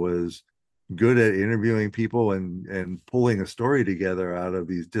expert. I was good at interviewing people and pulling a story together out of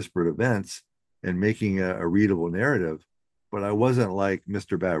these disparate events and making a readable narrative. But I wasn't like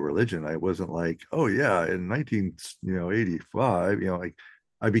Mr. Bad Religion. I wasn't like, oh yeah, in 1985, like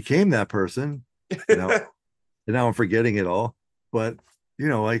I became that person, and now I'm forgetting it all. But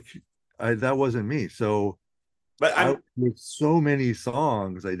like that wasn't me. So But I I'm with so many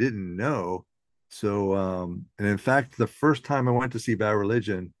songs I didn't know. So and in fact, the first time I went to see Bad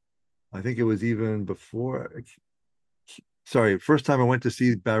Religion, I think it was even before, sorry, first time I went to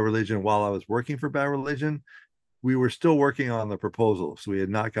see Bad Religion while I was working for Bad Religion, we were still working on the proposal. So we had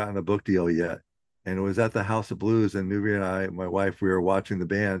not gotten a book deal yet. And it was at the House of Blues, and Nubia and I, my wife, we were watching the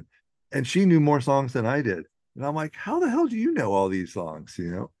band, and she knew more songs than I did. And I'm like, how the hell do you know all these songs?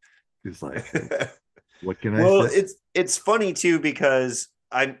 It's like, what can I well, say? it's funny too because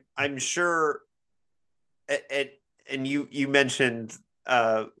I'm sure it, and you mentioned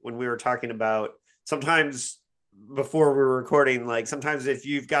when we were talking about sometimes before we were recording, like sometimes if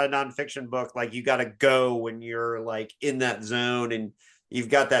you've got a nonfiction book, like you got to go when you're like in that zone and you've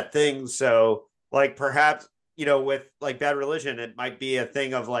got that thing. So like perhaps with like Bad Religion, it might be a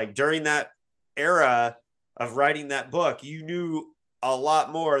thing of like during that era of writing that book, you knew a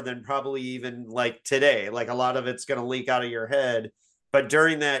lot more than probably even like today. Like a lot of it's going to leak out of your head, but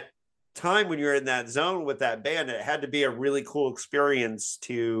during that time when you're in that zone with that band, it had to be a really cool experience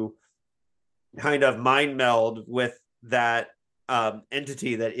to kind of mind meld with that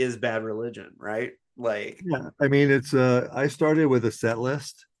entity that is Bad Religion, right? Like, Yeah, I mean, it's I started with a set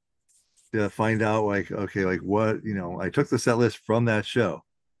list to find out like, okay, like what, I took the set list from that show,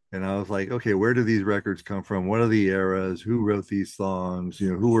 and I was like, okay, where do these records come from? What are the eras? Who wrote these songs?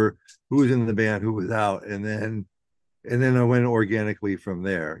 Who was in the band, who was out? And then and then I went organically from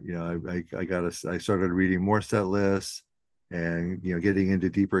there. I started reading more set lists and getting into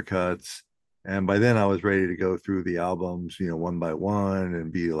deeper cuts. And by then I was ready to go through the albums, one by one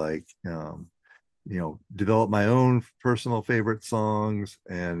and be like, develop my own personal favorite songs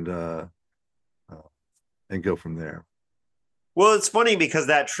uh and go from there. Well, it's funny because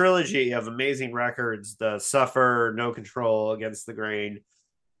that trilogy of amazing records, the Suffer, No Control, Against the Grain.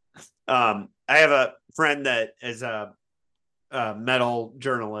 I have a friend that is a metal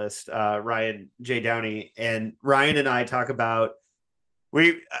journalist, Ryan J. Downey, and Ryan and I talk about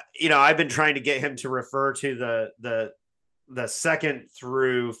I've been trying to get him to refer to the second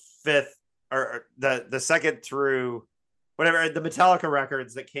through fifth, or the second through whatever, the Metallica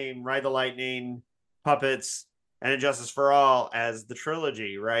records that came, Ride the Lightning, Puppets, and Injustice for All, as the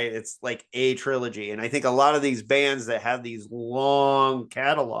trilogy, right? It's like a trilogy. And I think a lot of these bands that have these long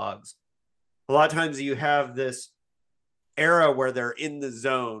catalogs, a lot of times you have this era where they're in the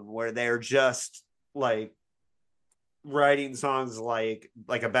zone, where they're just like writing songs like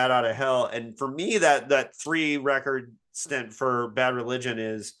A Bat Out of Hell. And for me, that 3 record stint for Bad Religion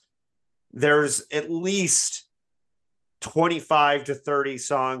is, there's at least 25 to 30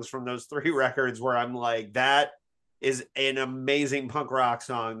 songs from those 3 records where I'm like, that is an amazing punk rock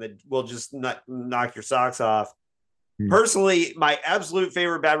song that will just knock your socks off. Mm. Personally, my absolute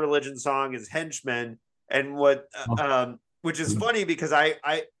favorite Bad Religion song is Henchmen, and Oh, which is funny because I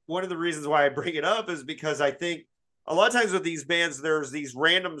one of the reasons why I bring it up is because I think a lot of times with these bands, there's these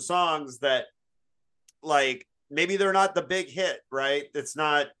random songs that, like, maybe they're not the big hit, right? It's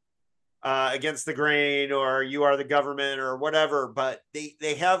not Against the Grain or You Are the Government or whatever, but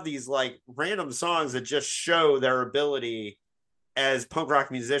they have these like random songs that just show their ability as punk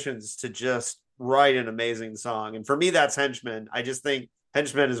rock musicians to just write an amazing song. And for me, that's Henchmen. I just think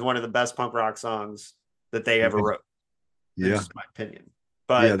Henchmen is one of the best punk rock songs that they ever wrote. That's yeah, just my opinion.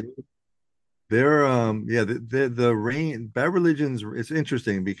 yeah. But They're yeah, the rain Bad Religion's, it's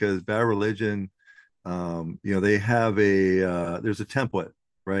interesting because Bad Religion, they have there's a template,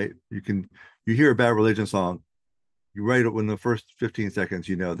 right? You hear a Bad Religion song, you write it when the first 15 seconds,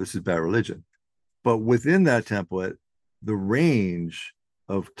 this is Bad Religion. But within that template, the range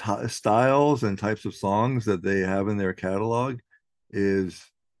of styles and types of songs that they have in their catalog is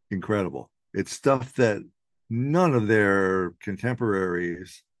incredible. It's stuff that none of their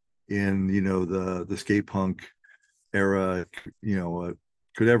contemporaries in the skate punk era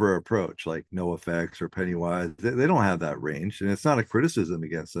could ever approach, like NoFX or Pennywise. They don't have that range, and it's not a criticism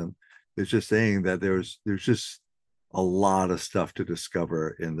against them. It's just saying that there's just a lot of stuff to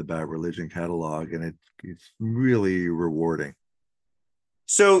discover in the Bad Religion catalog, and it's really rewarding.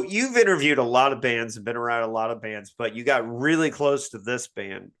 so you've interviewed a lot of bands and been around a lot of bands, but you got really close to this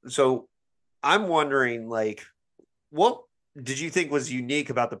band. So I'm wondering, like, what did you think was unique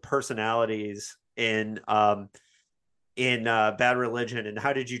about the personalities in Bad Religion, and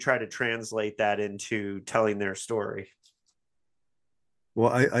how did you try to translate that into telling their story?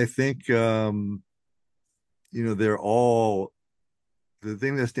 Well, I think they're all, the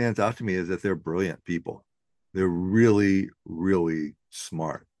thing that stands out to me is that they're brilliant people. They're really, really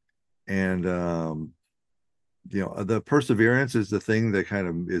smart. And the perseverance is the thing that kind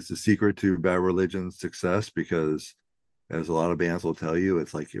of is the secret to Bad Religion's success, because as a lot of bands will tell you,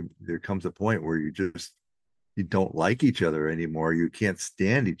 it's like there comes a point where you don't like each other anymore. You can't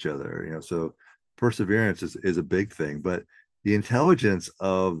stand each other, so perseverance is a big thing. But the intelligence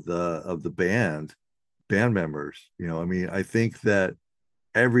of the band members, I mean, I think that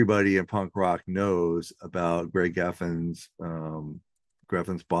everybody in punk rock knows about Greg Graffen's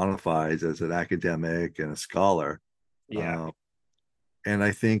bona fides as an academic and a scholar. Yeah. Um, and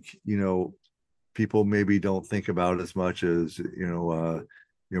I think, people maybe don't think about as much as,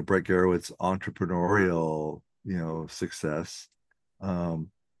 Brett Garrett's entrepreneurial, success.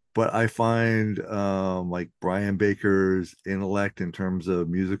 Um, but I find like Brian Baker's intellect in terms of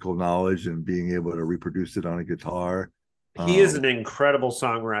musical knowledge and being able to reproduce it on a guitar. He is Um, an incredible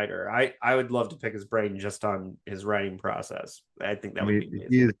songwriter. I would love to pick his brain just on his writing process. I think I that would be mean,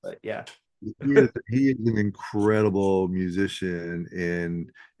 he amazing. is But yeah. he is an incredible musician and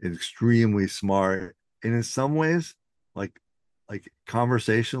extremely smart. And in some ways, like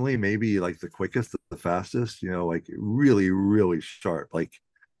conversationally, maybe like the quickest, the fastest, like really, really sharp. Like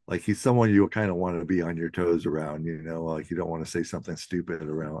he's someone you kind of want to be on your toes around, like you don't want to say something stupid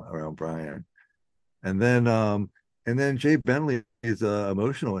around Brian. And then Jay Bentley is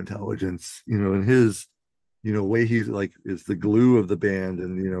emotional intelligence, and his way he's like is the glue of the band,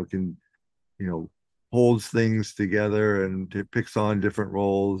 and can holds things together and picks on different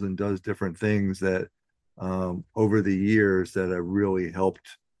roles and does different things that over the years that have really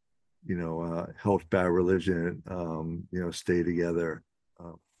helped, helped Bad Religion, stay together.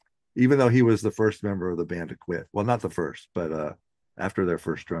 Um, Even though he was the first member of the band to quit. Well, not the first, but after their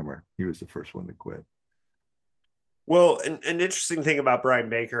first drummer, he was the first one to quit. Well, an interesting thing about Brian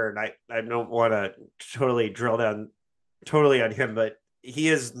Baker, and I don't want to totally drill down totally on him, but he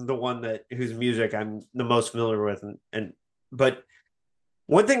is the one that whose music I'm the most familiar with, and but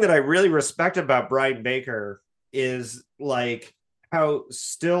one thing that I really respect about Brian Baker is like how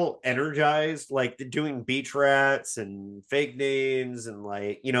still energized, like doing Beach Rats and Fake Names, and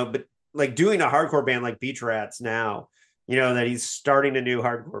but like doing a hardcore band like Beach Rats now, that he's starting a new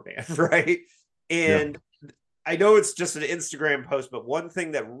hardcore band, right? Yeah. And I know it's just an Instagram post, but one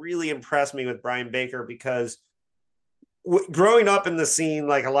thing that really impressed me with Brian Baker, because growing up in the scene,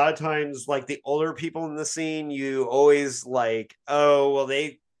 like a lot of times, like the older people in the scene, you always like, oh, well,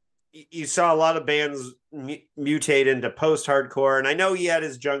 you saw a lot of bands mutate into post hardcore. And I know he had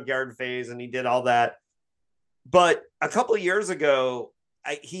his junkyard phase and he did all that. But a couple of years ago,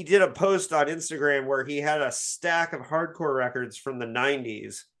 he did a post on Instagram where he had a stack of hardcore records from the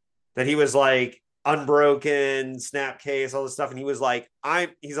 90s that he was like, Unbroken, Snapcase, all this stuff. And he's like,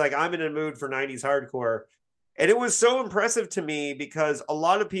 I'm in a mood for 90s hardcore. And it was so impressive to me because a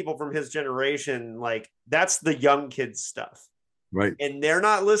lot of people from his generation, like, that's the young kids stuff. Right. And they're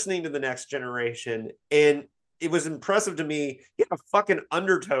not listening to the next generation. And it was impressive to me. He had a fucking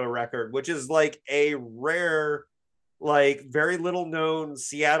Undertow record, which is like a rare, like very little known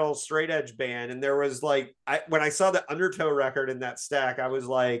Seattle straight edge band. And there was like, when I saw the Undertow record in that stack, I was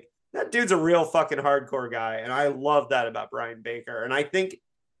like, that dude's a real fucking hardcore guy. And I love that about Brian Baker. And I think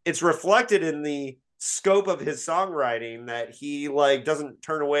it's reflected in the scope of his songwriting that he like doesn't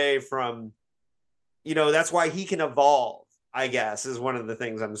turn away from, that's why he can evolve, I guess, is one of the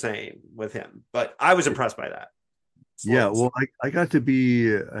things I'm saying with him. But I was impressed by that. Yeah. Slow. Well, I got to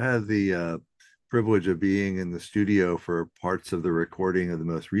be, I had the privilege of being in the studio for parts of the recording of the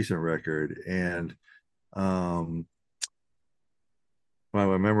most recent record. And um, my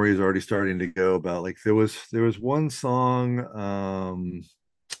memory is already starting to go about like there was one song.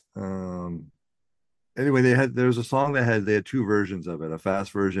 Anyway, there was a song that they had two versions of it, a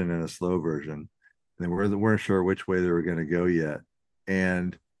fast version and a slow version. And they weren't sure which way they were going to go yet.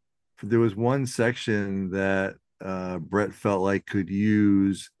 And there was one section that Brett felt like could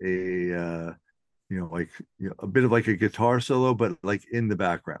use like a bit of like a guitar solo, but like in the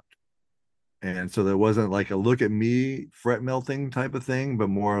background. And so there wasn't like a look at me fret melting type of thing, but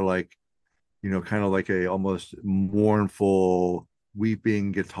more like, kind of like a almost mournful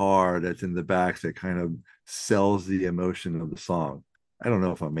weeping guitar that's in the back that kind of sells the emotion of the song. I don't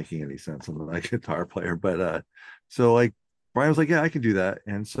know if I'm making any sense. I'm not a guitar player, but so like Brian was like, yeah, I can do that.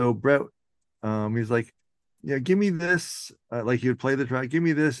 And so Brett, he's like, yeah, give me this. Like he would play the track, give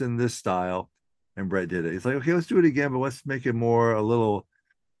me this in this style. And Brett did it. He's like, okay, let's do it again, but let's make it a little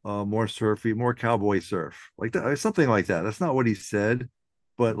more surfy, more cowboy surf, like that, something like that. That's not what he said,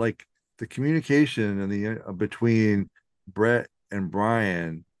 but like the communication and the between Brett and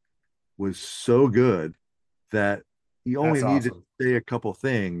Brian was so good that he only That's needed awesome. to say a couple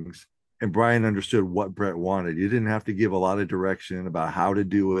things, and Brian understood what Brett wanted. You didn't have to give a lot of direction about how to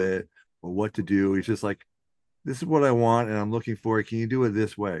do it or what to do. He's just like, "This is what I want, and I'm looking for it. Can you do it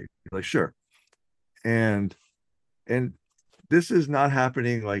this way?" You're like, "Sure." And and this is not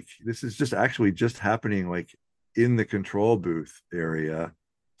happening like this is just actually just happening like in the control booth area.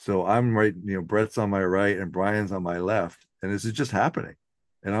 So I'm right, Brett's on my right and Brian's on my left, and this is just happening.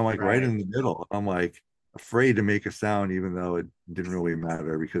 And I'm like right Right. in the middle. I'm like afraid to make a sound, even though it didn't really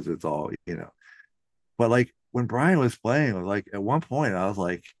matter because it's all. But like when Brian was playing, I was like at one point I was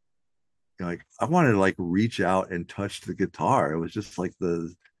like, like I wanted to like reach out and touch the guitar. It was just like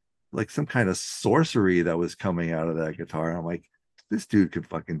some kind of sorcery that was coming out of that guitar. And I'm like, this dude could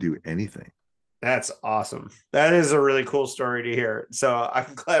fucking do anything. That's awesome. That is a really cool story to hear. So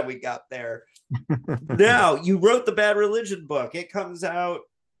I'm glad we got there. Now, you wrote the Bad Religion book. It comes out.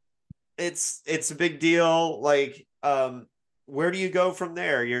 It's a big deal. Like, where do you go from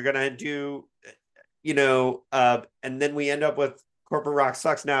there? You're gonna do, and then we end up with Corporate Rock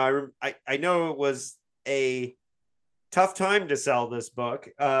Sucks. Now, I know it was a tough time to sell this book.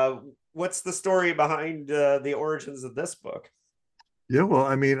 What's the story behind the origins of this book? Yeah, well,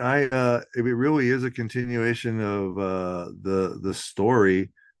 I mean, it really is a continuation of the story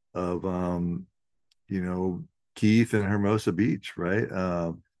of you know, Keith and Hermosa Beach, right?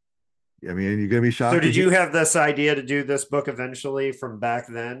 I mean, you're gonna be So, shocked to did hear. you have this idea to do this book eventually from back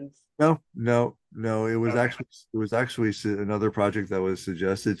then? No, no, no. Okay. It was actually another project that was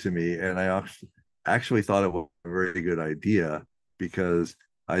suggested to me, and actually thought it was a very good idea because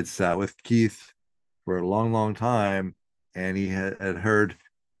I'd sat with Keith for a long, long time, and he had heard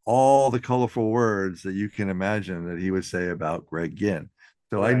all the colorful words that you can imagine that he would say about Greg Ginn.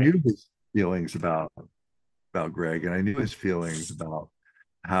 So I Right. knew his feelings about Greg, and I knew his feelings about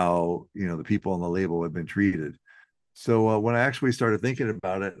how the people on the label had been treated. So when I actually started thinking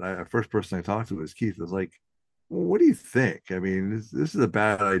about it, the first person I talked to was Keith. I was like, well, "What do you think? I mean, this is a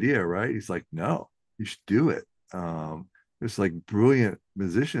bad idea, right?" He's like, "No, you should do it. There's like brilliant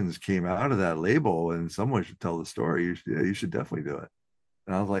musicians came out of that label, and someone should tell the story. You should definitely do it."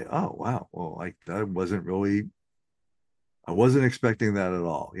 And I was like, "Oh wow, well, like that wasn't really. I wasn't expecting that at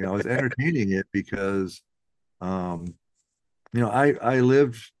all. I was entertaining it because um, I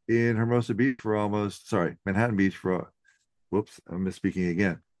lived in Hermosa Beach for Manhattan Beach for, whoops, I'm misspeaking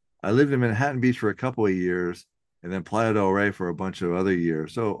again. I lived in Manhattan Beach for a couple of years and then Playa del Rey for a bunch of other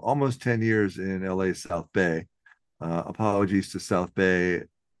years. So almost 10 years in LA South Bay. Apologies to South Bay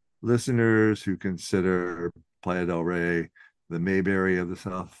listeners who consider Playa del Rey the Mayberry of the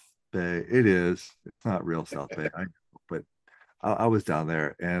South Bay. It is. It's not real South Bay, but I was down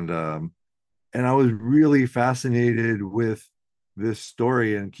there, and I was really fascinated with this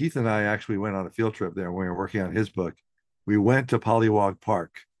story. And Keith and I actually went on a field trip there when we were working on his book. We went to Pollywog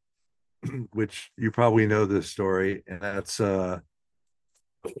Park, which you probably know this story, and that's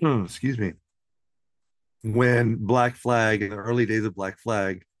excuse me, when Black Flag in the early days of Black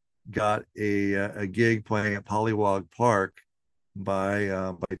Flag got a gig playing at Pollywog Park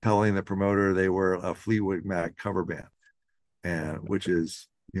by telling the promoter they were a Fleetwood Mac cover band, and which is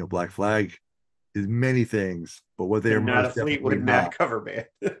Black Flag is many things, but what they They're are not a most definitely Fleetwood Mac not cover band.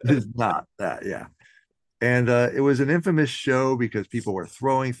 is not that. Yeah. And it was an infamous show because people were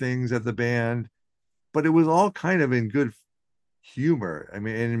throwing things at the band, but it was all kind of in good humor. I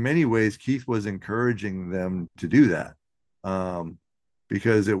mean, and in many ways, Keith was encouraging them to do that, um,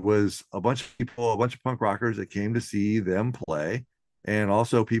 because it was a bunch of people, a bunch of punk rockers that came to see them play, and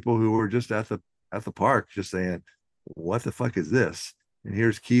also people who were just at the park, just saying, "What the fuck is this?" And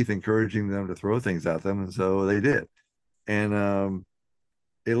here's Keith encouraging them to throw things at them, and so they did. And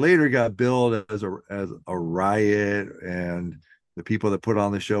it later got billed as a riot, and the people that put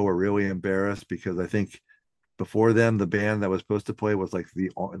on the show were really embarrassed because I think before them the band that was supposed to play was like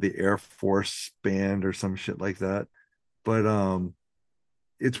the Air Force band or some shit like that. But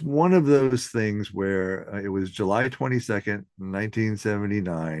it's one of those things where it was July 22nd,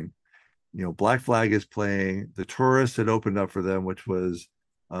 1979. Black Flag is playing. The Tourists had opened up for them, which was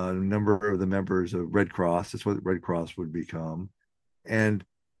a number of the members of Red Cross. That's what Red Cross would become. And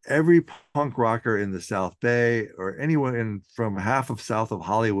every punk rocker in the South Bay or anyone from half of south of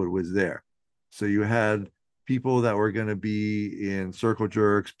Hollywood was there. So you had people that were going to be in Circle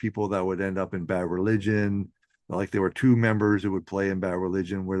Jerks, people that would end up in Bad Religion. Like there were two members who would play in Bad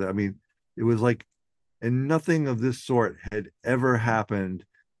Religion. I mean, it was like, and nothing of this sort had ever happened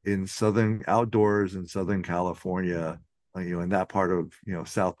in southern outdoors in Southern California, in that part of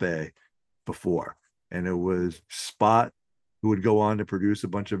South Bay before. And it was Spot, who would go on to produce a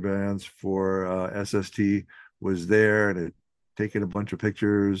bunch of bands for SST, was there and had taken a bunch of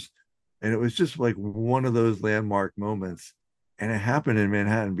pictures. And it was just like one of those landmark moments. And it happened in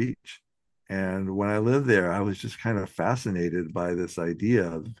Manhattan Beach. And when I lived there, I was just kind of fascinated by this idea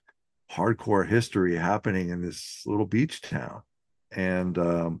of hardcore history happening in this little beach town. And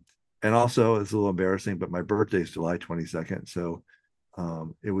also it's a little embarrassing, but my birthday is July 22nd. So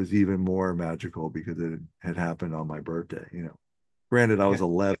it was even more magical because it had happened on my birthday. Granted, I was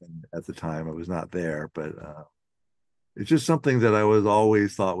 11 at the time. I was not there, but it's just something that I was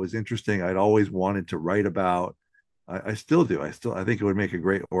always thought was interesting. I'd always wanted to write about. I still do. I think it would make a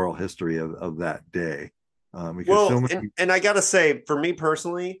great oral history of that day, because so Well, many. and I gotta say, for me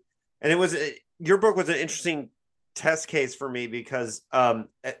personally, and your book was an interesting test case for me because I'm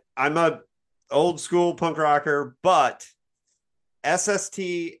a old school punk rocker, but SST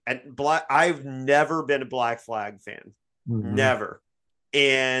and Black, I've never been a Black Flag fan, Mhm. never.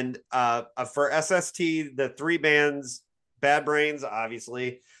 And for SST, the three bands, Bad Brains,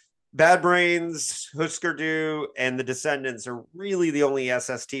 obviously, Bad Brains, Husker Du, and the Descendants are really the only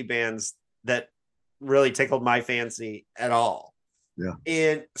SST bands that really tickled my fancy at all. Yeah.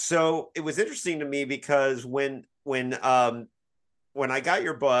 And so it was interesting to me because when I got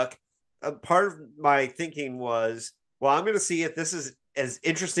your book, a part of my thinking was, well, I'm going to see if this is as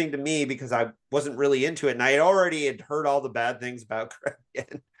interesting to me because I wasn't really into it, and I had heard all the bad things about Craig,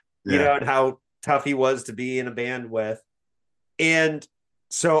 and, Yeah. and how tough he was to be in a band with, and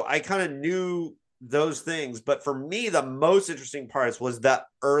so I kind of knew those things. But for me, the most interesting parts was the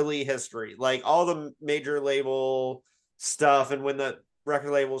early history, like all the major label stuff, and when the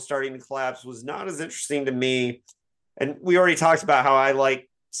record label was starting to collapse was not as interesting to me. And we already talked about how I like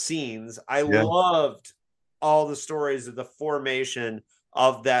scenes. I Yeah. loved all the stories of the formation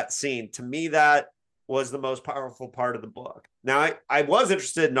of that scene. To me, that was the most powerful part of the book. Now, I was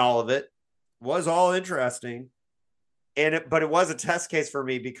interested in all of it, was all interesting, but it was a test case for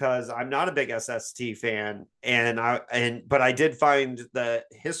me because I'm not a big SST fan, but I did find the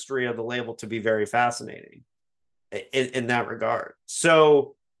history of the label to be very fascinating in that regard.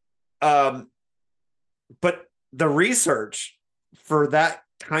 So, um, but the research for that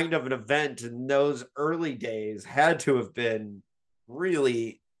kind of an event in those early days had to have been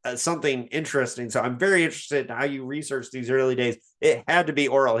really something interesting. So I'm very interested in how you research these early days. It had to be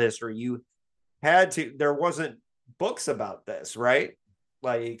oral history. You had to, there wasn't books about this, right?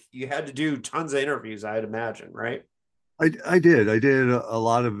 Like you had to do tons of interviews, I'd imagine, right? I did a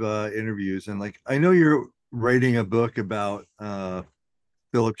lot of interviews, and like I know you're writing a book about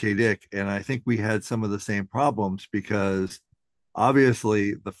Philip K. Dick, and I think we had some of the same problems because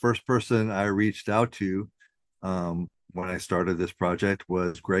obviously the first person I reached out to when I started this project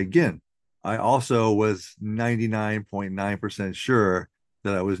was Greg Ginn. I also was 99.9% sure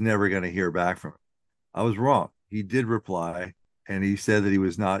that I was never going to hear back from him. I was wrong. He did reply, and he said that he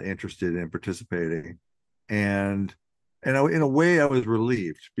was not interested in participating. And in a way, I was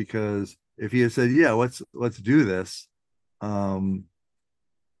relieved because if he had said, "Yeah, let's do this," um,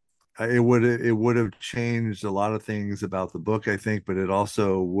 it would have changed a lot of things about the book, I think, but it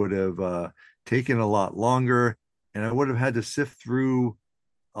also would have taken a lot longer, and I would have had to sift through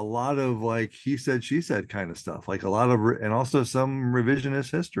a lot of like he said, she said kind of stuff, like a lot of and also some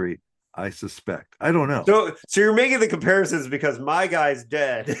revisionist history. I suspect. I don't know. So you're making the comparisons because my guy's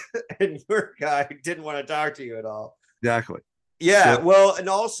dead and your guy didn't want to talk to you at all. Exactly. Yeah, So well, and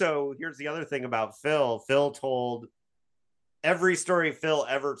also here's the other thing about Phil. Phil told every story Phil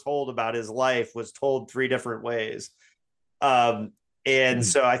ever told about his life was told three different ways. Um, and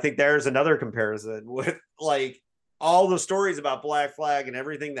so I think there's another comparison with like all the stories about Black Flag and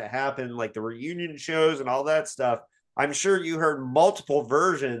everything that happened, like the reunion shows and all that stuff. I'm sure you heard multiple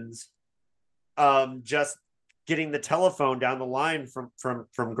versions, just getting the telephone down the line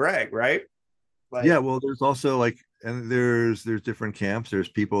from Greg, right? yeah, Like, well, there's also like, and there's different camps. There's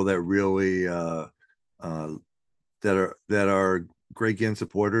people that really uh that are Greg Ginn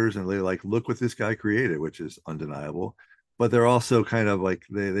supporters, and they like look what this guy created, which is undeniable. But they're also kind of like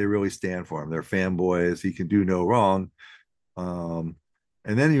they really stand for him. They're fanboys. He can do no wrong. Um,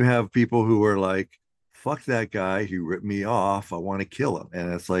 and then you have people who are like, "Fuck that guy. He ripped me off. I want to kill him."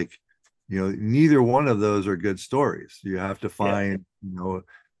 And it's like, neither one of those are good stories. You have to yeah, find,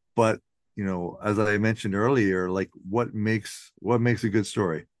 but as I mentioned earlier, like what makes a good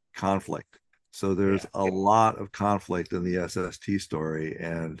story? Conflict. So there's yeah, a lot of conflict in the SST story,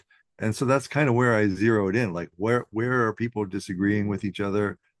 and so that's kind of where I zeroed in. Like where are people disagreeing with each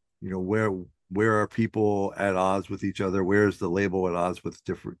other? Where are people at odds with each other? Where's the label at odds with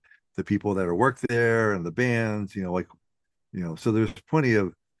the people that are work there and the bands? So there's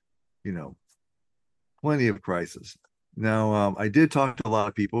you know plenty of crisis. Now, I did talk to a lot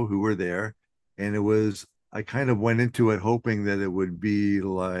of people who were there, and I kind of went into it hoping that it would be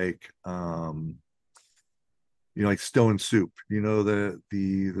like Stone Soup.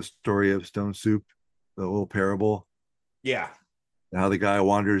 The story of Stone Soup, the little parable, yeah, how the guy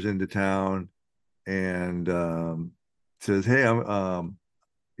wanders into town and says, "Hey,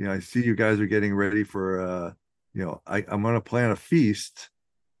 I see you guys are getting ready for, I'm going to plan a feast."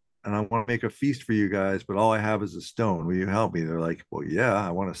 And I want to make a feast for you guys, but all I have is a stone. Will you help me? They're like, well, yeah, I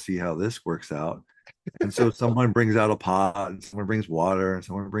want to see how this works out. And so someone brings out a pot, and someone brings water, and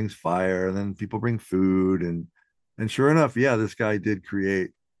someone brings fire, and then people bring food, and sure enough, yeah, this guy did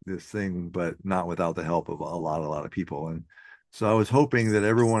create this thing, but not without the help of a lot of people. And so I was hoping that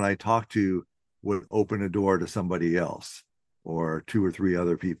everyone I talked to would open a door to somebody else or two or three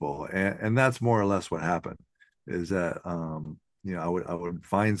other people, and that's more or less what happened. Is that I would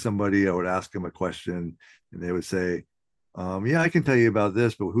find somebody, I would ask them a question, and they would say, yeah, I can tell you about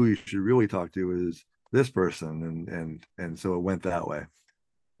this, but who you should really talk to is this person, and so it went that way.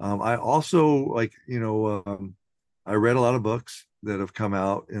 I also I read a lot of books that have come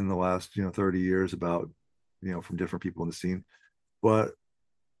out in the last 30 years about from different people in the scene, but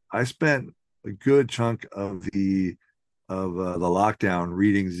I spent a good chunk of the lockdown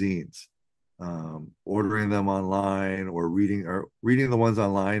reading zines, ordering them online or reading the ones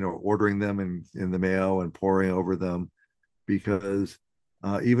online or ordering them in the mail and poring over them because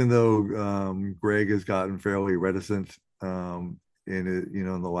even though Greg has gotten fairly reticent in it,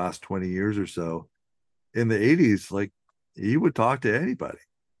 in the last 20 years or so. In the 80s, like he would talk to anybody,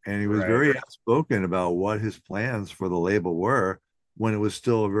 and he was Right. very outspoken about what his plans for the label were when it was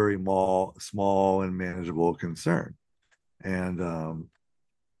still a very small and manageable concern. And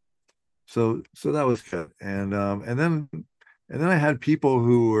so that was good. And then I had people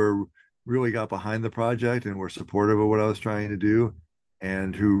who were really got behind the project and were supportive of what I was trying to do,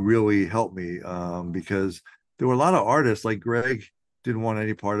 and who really helped me because there were a lot of artists like Greg didn't want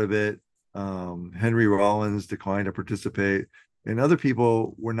any part of it. Henry Rollins declined to participate, and other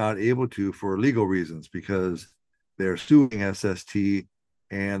people were not able to for legal reasons because they're suing SST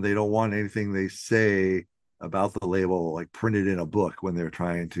and they don't want anything they say about the label like printed in a book when they're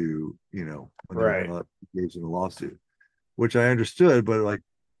trying to, when they're Right. going to engage in a lawsuit, which I understood. But like,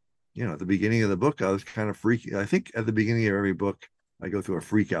 at the beginning of the book, I was kind of freaky. I think at the beginning of every book, I go through a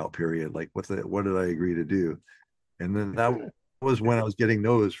freak out period. Like, what did I agree to do? And then that was when I was getting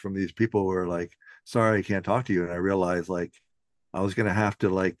no's from these people who were like, sorry, I can't talk to you. And I realized like I was going to have to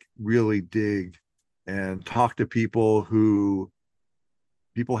like really dig and talk to people who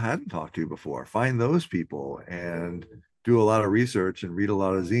people hadn't talked to before, find those people and do a lot of research and read a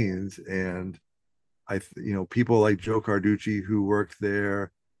lot of zines. And people like Joe Carducci who worked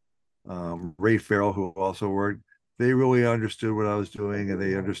there, Ray Farrell who also worked, they really understood what I was doing, and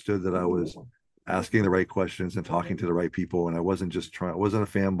they understood that I was asking the right questions and talking to the right people. And I wasn't just trying, it wasn't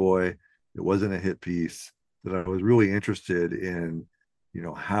a fanboy, it wasn't a hit piece, that I was really interested in,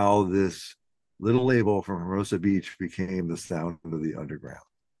 how this little label from Hermosa Beach became the sound of the underground.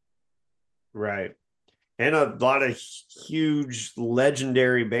 Right. And a lot of huge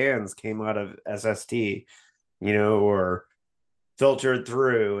legendary bands came out of SST, or filtered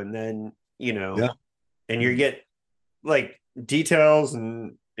through, and then, Yeah. and you get like details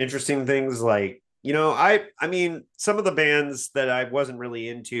and interesting things like, I mean some of the bands that I wasn't really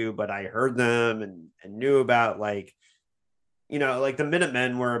into, but I heard them and knew about, like, like the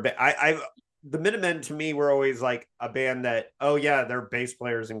Minutemen were I the Minutemen to me were always like a band that, oh yeah, their bass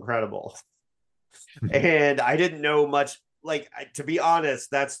player is incredible. And I didn't know much. Like, to be honest,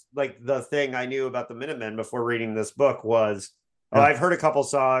 that's like the thing I knew about the Minutemen before reading this book was, oh, Yeah. I've heard a couple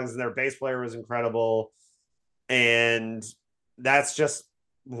songs and their bass player was incredible, and that's just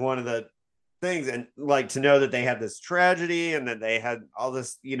one of the things. And like, to know that they had this tragedy and that they had all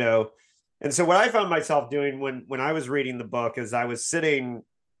this, and so what I found myself doing when I was reading the book is I was sitting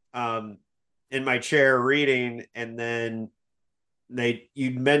um in my chair reading, and then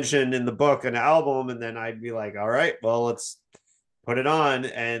you'd mention in the book an album, and then I'd be like, all right, well, let's put it on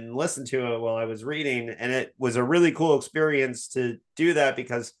and listen to it while I was reading. And it was a really cool experience to do that,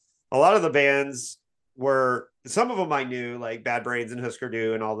 because a lot of the bands were, some of them I knew, like Bad Brains and Husker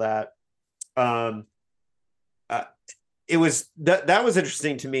Du and all that. um uh, it was that was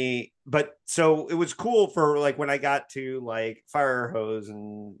interesting to me. But so it was cool for, like, when I got to like Fire Hose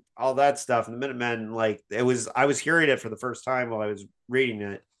and all that stuff and the Minutemen, like, I was hearing it for the first time while I was reading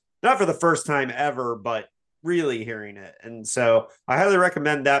it. Not for the first time ever, but really hearing it. And so I highly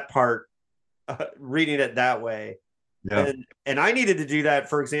recommend that part, reading it that way. Yeah. And I needed to do that,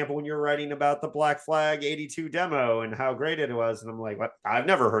 for example, when you're writing about the Black Flag 82 demo and how great it was. And I'm like, what? I've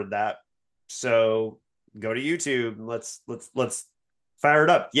never heard that. So go to YouTube and let's fire it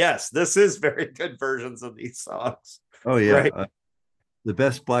up. Yes, this is very good versions of these songs. Oh yeah. Right. The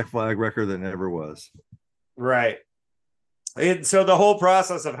best Black Flag record that never was. Right. And so the whole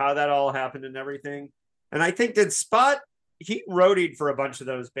process of how that all happened and everything. And I think that Spot, he roadied for a bunch of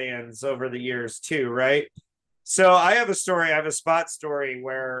those bands over the years too, right? So I have a story. I have a Spot story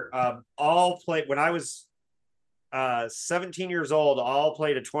where all played when I was 17 years old. All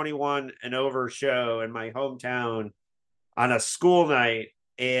played a 21 and over show in my hometown on a school night,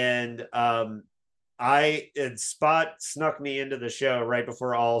 and Spot snuck me into the show right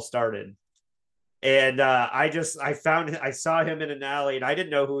before all started. And I saw him in an alley, and I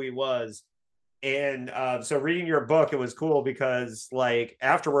didn't know who he was. And so reading your book, it was cool because, like,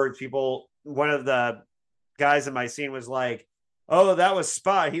 afterwards, one of the guys in my scene was like, oh, that was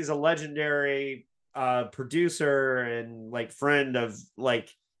Spot. He's a legendary producer and like friend of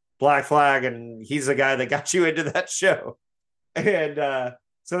like Black Flag, and he's the guy that got you into that show. And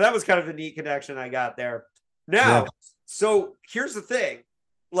so that was kind of a neat connection I got there. Yeah. Now, so here's the thing,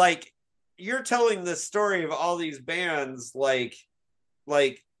 like, you're telling this story of all these bands, like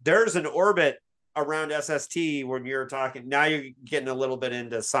there's an orbit around SST when you're talking. Now you're getting a little bit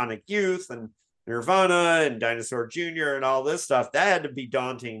into Sonic Youth and Nirvana and Dinosaur Jr. and all this stuff. That had to be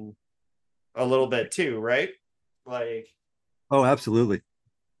daunting a little bit too, right? Like, Oh, absolutely.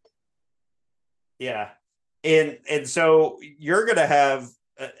 Yeah. And so you're gonna have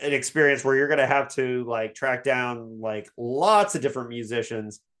an experience where you're gonna have to like track down like lots of different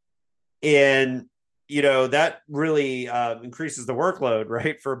musicians, and that really increases the workload,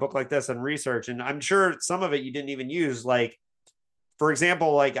 right, for a book like this and research. And I'm sure some of it you didn't even use, like for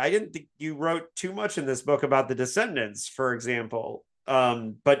example, like I didn't think you wrote too much in this book about the Descendants, for example,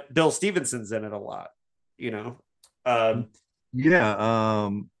 but Bill Stevenson's in it a lot, you know. um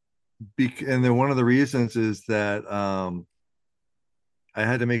Yeah, and then one of the reasons is that I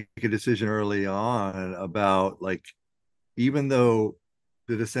had to make a decision early on about like, even though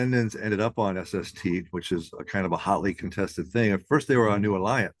the Descendants ended up on SST, which is a kind of a hotly contested thing. At first, they were on New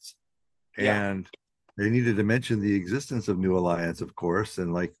Alliance, yeah, and they needed to mention the existence of New Alliance, of course.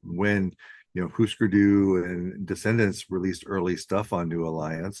 And like when Husker Du and Descendants released early stuff on New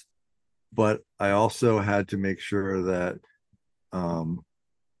Alliance, but I also had to make sure that um,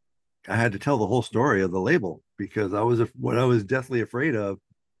 I had to tell the whole story of the label, because what I was deathly afraid of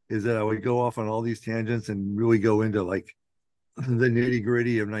is that I would go off on all these tangents and really go into like the nitty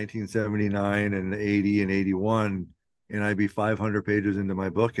gritty of 1979 and 80 and 81, and I'd be 500 pages into my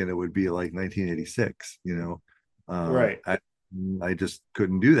book and it would be like 1986. right. I just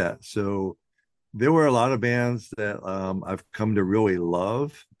couldn't do that. So there were a lot of bands that I've come to really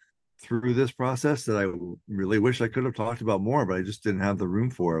love through this process that I really wish I could have talked about more, but I just didn't have the room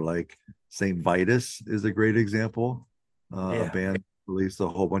for. Like St. Vitus is a great example. A Yeah, band released a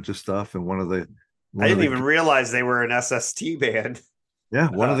whole bunch of stuff, and I one of didn't the even realize they were an SST band. yeah,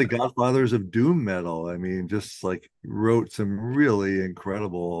 one of uh, the godfathers of doom metal. I mean, just like wrote some really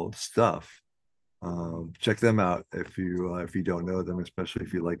incredible stuff. Check them out if you don't know them, especially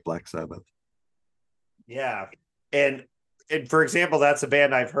if you like Black Sabbath. yeah. And for example, that's a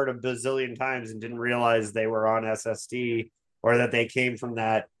band I've heard a bazillion times and didn't realize they were on SSD, or that they came from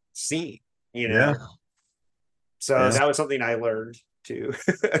that scene, you Yeah, know. So yeah. that was something I learned too.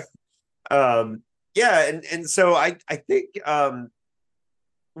 um yeah, and so I think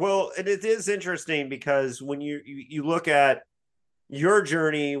well, and it is interesting because when you look at your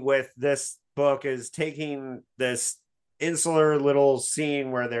journey with this book, is taking this insular little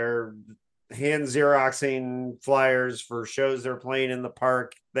scene where they're hand xeroxing flyers for shows they're playing in the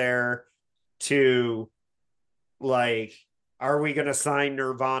park there, to like, are we going to sign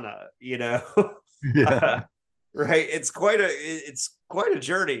Nirvana, Yeah. right? It's quite a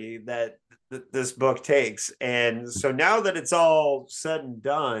journey that this book takes. And so now that it's all said and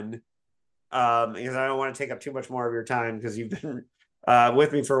done, because I don't want to take up too much more of your time, because you've been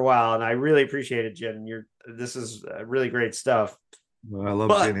with me for a while, and I really appreciate it, Jen. This is really great stuff. Well, I love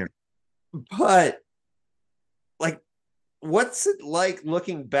being But here. but like, what's it like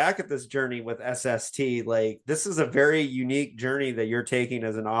looking back at this journey with SST? Like, this is a very unique journey that you're taking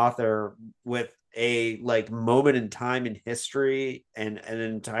as an author, with a like moment in time in history and an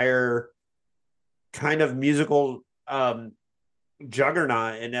entire kind of musical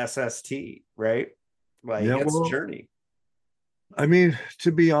juggernaut in SST, right? Like, Yeah, it's a well, journey. I mean,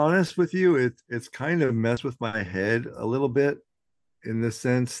 to be honest with you, it's kind of messed with my head a little bit, in the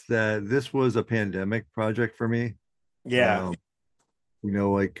sense that this was a pandemic project for me. Yeah. Um,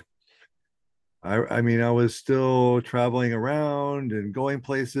 like I mean, I was still traveling around and going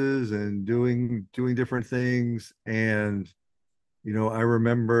places and doing different things. And I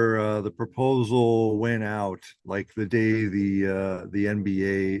remember the proposal went out like the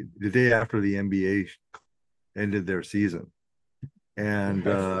NBA, the day after the NBA ended their season. And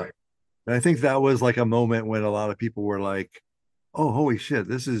Okay. I think that was like a moment when a lot of people were like, "Oh, holy shit,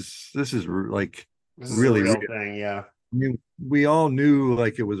 this is like This is a really real." real thing. Yeah. I mean, we all knew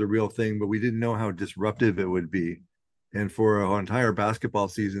like it was a real thing, but we didn't know how disruptive it would be. And for an entire basketball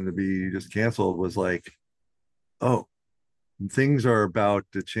season to be just canceled was like, oh, things are about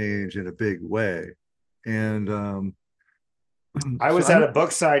to change in a big way. And I so was I at don't a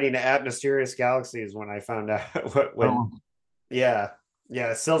book signing at Mysterious Galaxies when I found out when, know. yeah,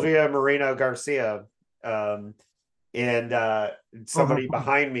 yeah, Sylvia Moreno Garcia. Um, and Oh, how somebody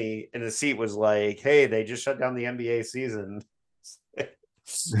behind me in the seat was like, "Hey, they just shut down the NBA season."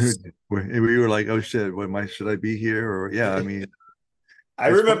 we were like, oh shit, should I be here? Or yeah, I mean, I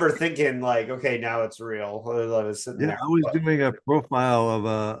it's funny. remember thinking like, "Okay, now it's real." I was sitting Yeah, there. I was doing a profile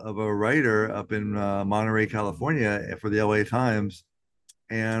of a writer up in Monterey, California for the LA Times,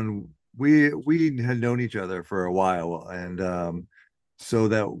 and we had known each other for a while. And so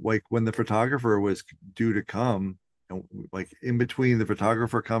that like when the photographer was due to come, and like in between the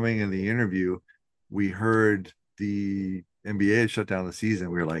photographer coming and the interview, we heard the NBA had shut down the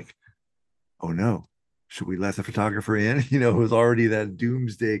season. We were like, oh no, should we let the photographer in? It was already that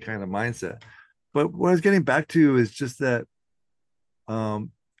doomsday kind of mindset. but what I was getting back to is just that,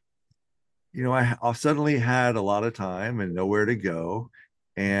 um, I suddenly had a lot of time and nowhere to go,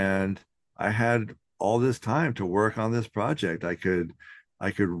 and I had all this time to work on this project. I could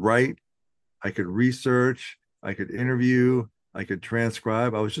write, I could research, I could interview, I could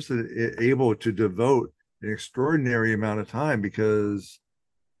transcribe. I was just able to devote an extraordinary amount of time because,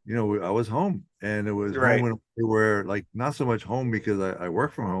 I was home, and it was home Right. when we were like not so much home because I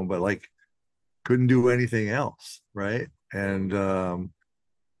work from home, but like couldn't do anything else, right? And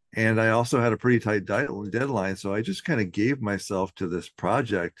I also had a pretty tight deadline, so I just kind of gave myself to this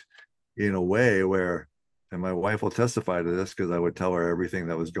project in a way where, and my wife will testify to this because I would tell her everything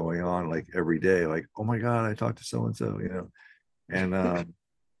that was going on like every day, like, oh my God, I talked to so and so, and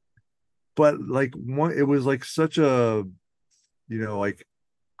but like it was like such a, like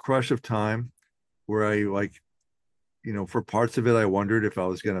crush of time where I like, for parts of it, I wondered if I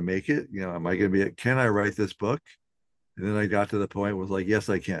was going to make it. Am I going to can I write this book? And then I got to the point was like, yes,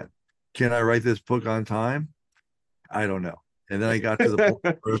 I can. Can I write this book on time? I don't know. And then I got to the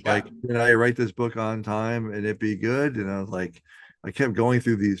point where it's Yeah. like, can I write this book on time and it be good? And I was like, I kept going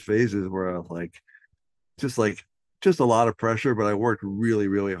through these phases where I was like, just a lot of pressure, but I worked really,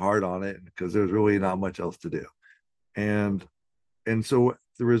 really hard on it because there's really not much else to do. And so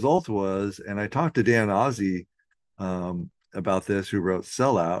the result was, and I talked to Dan Ozzi about this, who wrote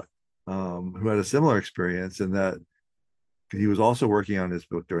Sellout, who had a similar experience, and that he was also working on his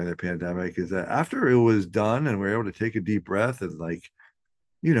book during the pandemic, is that after it was done and we were able to take a deep breath and like,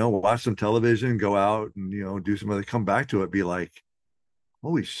 watch some television, go out and, do some other, come back to it, be like,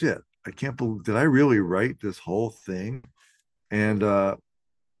 holy shit, I can't believe, did I really write this whole thing? And, and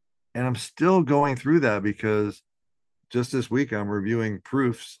I'm still going through that because just this week I'm reviewing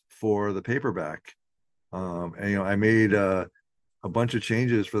proofs for the paperback. And, I made, a bunch of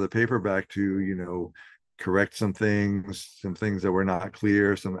changes for the paperback to, correct some things that were not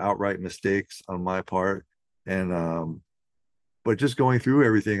clear, some outright mistakes on my part. And but just going through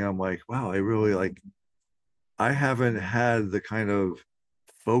everything, I'm like, wow, I really like, I haven't had the kind of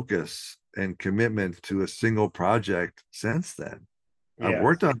focus and commitment to a single project since then. I've Yeah.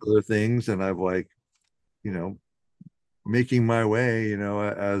 worked on other things and I've like, you know, making my way,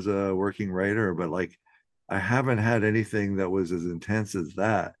 as a working writer, but like I haven't had anything that was as intense as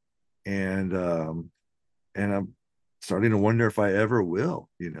that. And and I'm starting to wonder if I ever will.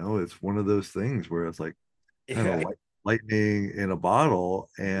 It's one of those things where it's like kind of Yeah. like lightning in a bottle.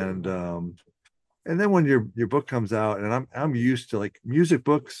 And then when your book comes out, and I'm used to like music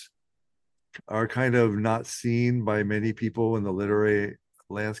books are kind of not seen by many people in the literary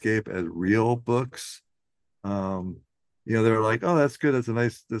landscape as real books. um they're like, oh, that's good, that's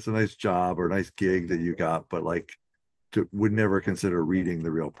a nice job or a nice gig that you got, but like would never consider reading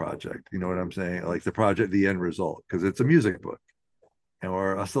the real project, you know what I'm saying, like the project, the end result, because it's a music book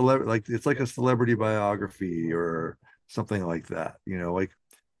or a celebrity, like it's like a celebrity biography or something like that, like.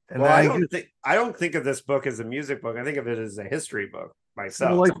 And Well, I I don't get, think I don't think of this book as a music book. I think of it as a history book well,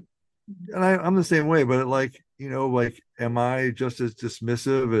 myself. like, and I'm the same way, but like, like, am I just as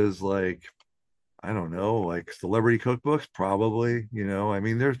dismissive as like, I don't know, like celebrity cookbooks? Probably, I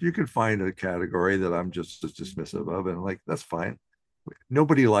mean, you can find a category that I'm just as dismissive of, and like, that's fine.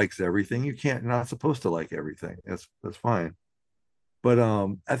 Nobody likes everything. You can't, not supposed to like everything. That's fine. But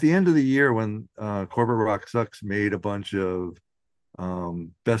at the end of the year, when Corporate Rock Sucks made a bunch of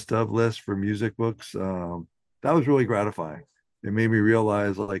best of lists for music books, that was really gratifying. It made me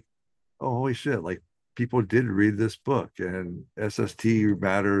realize, like, oh, holy shit, like people did read this book, and SST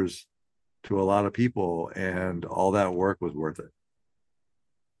matters to a lot of people, and all that work was worth it.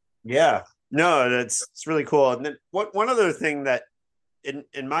 Yeah. No, that's it's really cool. And then one other thing that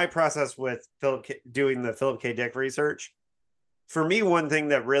in my process with doing the Philip K. Dick research, for me, one thing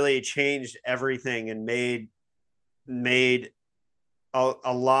that really changed everything and made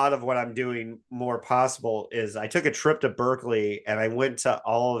a lot of what I'm doing more possible is I took a trip to Berkeley and I went to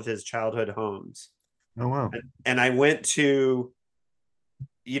all of his childhood homes. Oh wow. And I went to,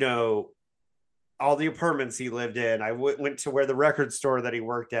 you know, all the apartments he lived in. Went to where the record store that he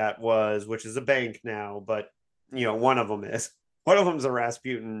worked at was, which is a bank now, but one of them is. One of them's a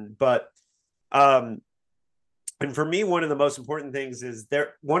Rasputin, but um and for me, one of the most important things is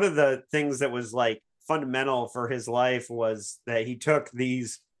there. One of the things that was like fundamental for his life was that he took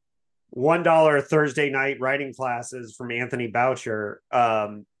these $1 Thursday night writing classes from Anthony Boucher.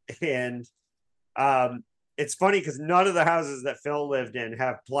 And it's funny because none of the houses that Phil lived in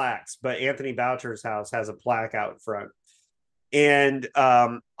have plaques, but Anthony Boucher's house has a plaque out front. And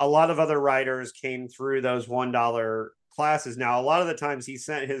a lot of other writers came through those $1 classes. Now, a lot of the times he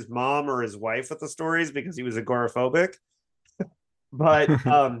sent his mom or his wife with the stories because he was agoraphobic. But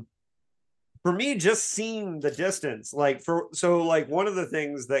for me, just seeing the distance, like one of the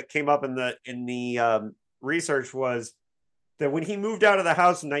things that came up in the research was that when he moved out of the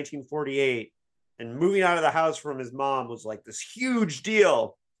house in 1948, and moving out of the house from his mom was like this huge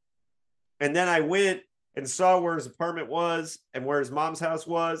deal. And then I went and saw where his apartment was and where his mom's house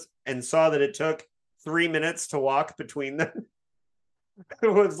was, and saw that it took 3 minutes to walk between them. It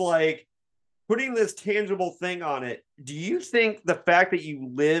was like putting this tangible thing on it. Do you think the fact that you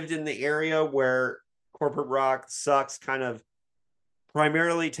lived in the area where corporate rock sucks kind of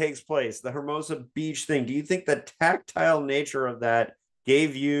primarily takes place, the Hermosa Beach thing, do you think the tactile nature of that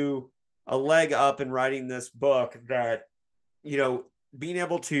gave you a leg up in writing this book, that, being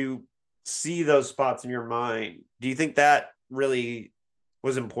able to see those spots in your mind, do you think that really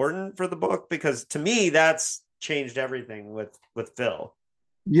was important for the book? Because to me, that's changed everything with Phil.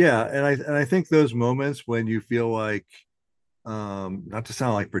 Yeah, and I think those moments when you feel like, not to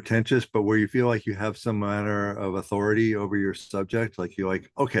sound like pretentious, but where you feel like you have some manner of authority over your subject, like you're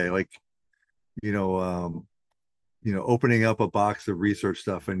like, okay, like, you know, um, opening up a box of research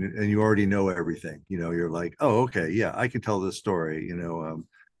stuff, and you already know everything. You're like, oh, okay, yeah, I can tell this story.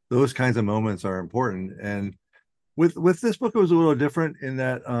 Those kinds of moments are important. And with this book, it was a little different in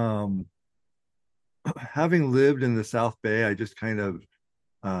that, having lived in the South Bay, I just kind of,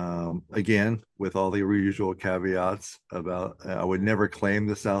 again, with all the usual caveats about, I would never claim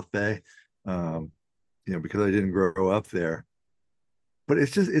the South Bay, um, because I didn't grow up there. But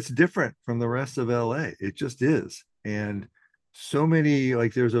it's different from the rest of LA. It just is. And so many,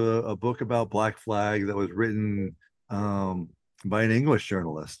 like, there's a book about Black Flag that was written, by an English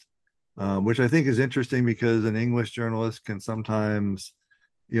journalist, which I think is interesting because an English journalist can sometimes,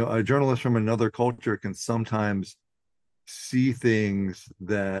 a journalist from another culture can sometimes see things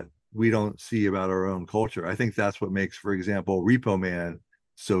that we don't see about our own culture. I think that's what makes, for example, Repo Man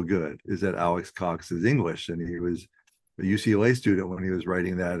so good, is that Alex Cox is English, and he was a UCLA student when he was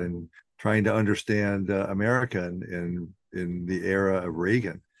writing that and trying to understand America in the era of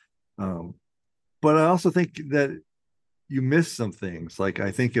Reagan. But I also think that you miss some things. Like,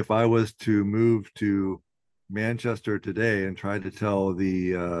 I think if I was to move to Manchester today and try to tell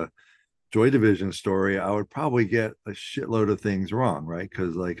the Joy Division story, I would probably get a shitload of things wrong, right?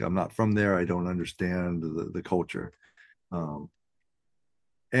 Because, like, I'm not from there, I don't understand the culture.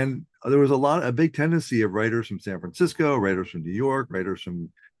 And there was a big tendency of writers from San Francisco, writers from New York, writers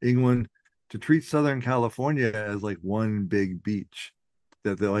from England to treat Southern California as like one big beach.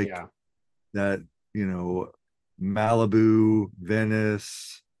 That they're like, Yeah. that, Malibu,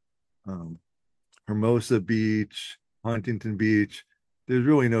 Venice, Hermosa Beach, Huntington Beach, there's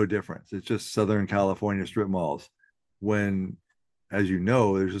really no difference. It's just Southern California strip malls. When, as you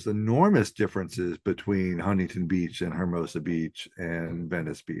know, there's just enormous differences between Huntington Beach and Hermosa Beach and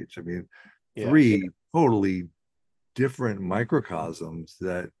Venice Beach. I mean, three totally different microcosms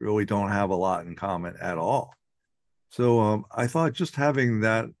that really don't have a lot in common at all. So I thought just having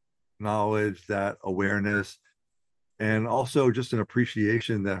that knowledge, that awareness, and also just an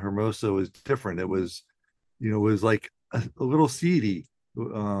appreciation that Hermosa was different. It was like a little seedy.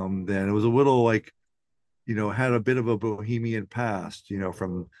 Then it was a little like, had a bit of a bohemian past,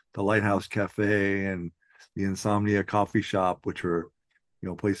 from the Lighthouse Cafe and the Insomnia Coffee Shop, which were,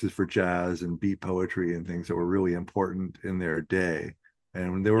 places for jazz and beat poetry and things that were really important in their day.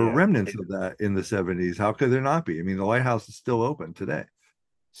 And there were remnants of that in the 70s. How could there not be? I mean, the Lighthouse is still open today.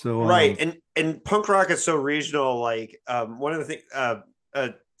 So, Right. And punk rock is so regional. Like, one of the things,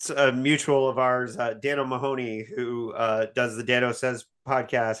 a mutual of ours, Dano Mahoney, who does the Dano Says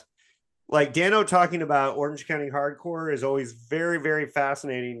podcast, like Dano talking about Orange County hardcore is always very, very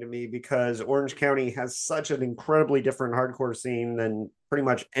fascinating to me, because Orange County has such an incredibly different hardcore scene than pretty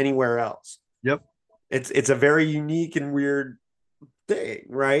much anywhere else. yep. It's a very unique and weird thing,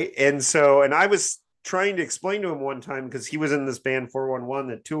 right? And I was trying to explain to him one time, because he was in this band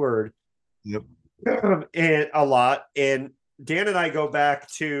 411 that toured Yep. and a lot. And Dan and I go back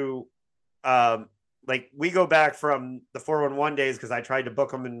to we go back from the 411 days, because I tried to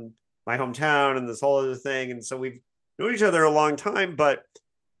book them in my hometown and this whole other thing. And so we've known each other a long time. But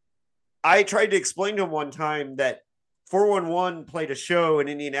I tried to explain to him one time that 411 played a show in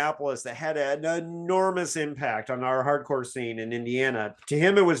Indianapolis that had an enormous impact on our hardcore scene in Indiana. To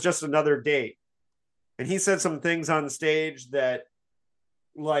him, it was just another date. And he said some things on stage that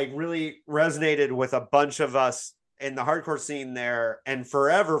like really resonated with a bunch of us in the hardcore scene there. And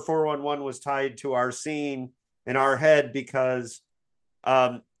forever 411 was tied to our scene in our head, because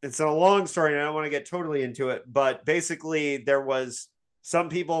it's a long story and I don't want to get totally into it, but basically there was some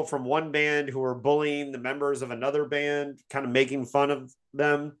people from one band who were bullying the members of another band, kind of making fun of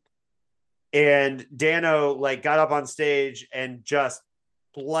them. And Dano like got up on stage and just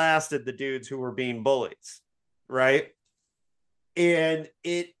blasted the dudes who were being bullies, right? And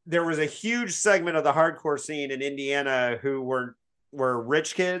it there was a huge segment of the hardcore scene in Indiana who were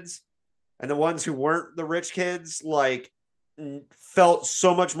rich kids, and the ones who weren't the rich kids like felt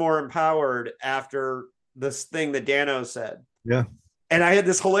so much more empowered after this thing that Dano said. Yeah. And I had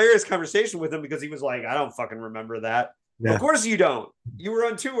this hilarious conversation with him because he was like, I don't fucking remember that. Of Yeah. course you don't. You were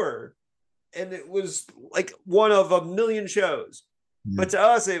on tour and it was like one of a million shows. Yeah. But to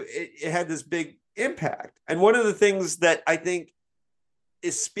us, it had this big impact. And one of the things that I think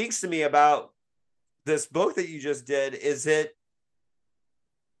it speaks to me about this book that you just did is it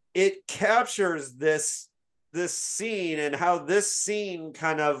captures this scene and how this scene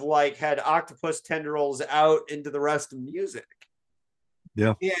kind of like had octopus tendrils out into the rest of music.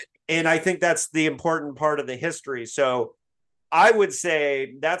 Yeah. And I think that's the important part of the history. So I would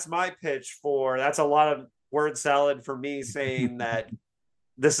say that's my pitch for that's a lot of word salad for me saying that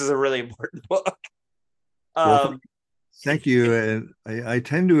this is a really important book. Well, Um, thank you. And I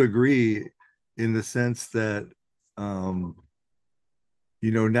tend to agree in the sense that, um,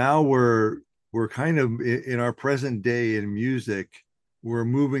 now we're kind of in our present day in music, we're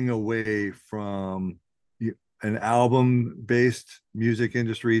moving away from an album based music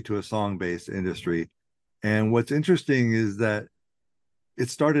industry to a song based industry. And what's interesting is that it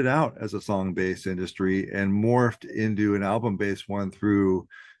started out as a song based industry and morphed into an album based one through,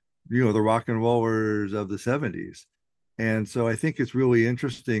 the rock and rollers of the 70s. And so I think it's really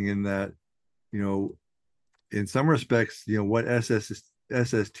interesting in that, you know, in some respects, what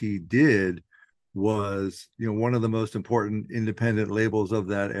SST did was, one of the most important independent labels of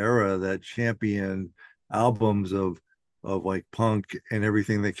that era that championed albums of like punk and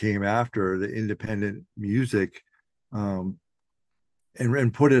everything that came after the independent music,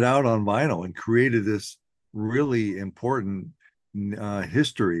 and put it out on vinyl and created this really important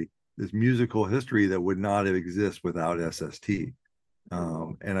history, this musical history that would not have existed without SST.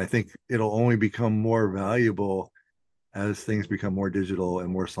 And I think it'll only become more valuable as things become more digital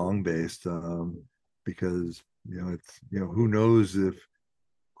and more song based, because it's who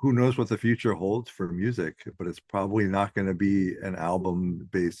knows what the future holds for music, but it's probably not going to be an album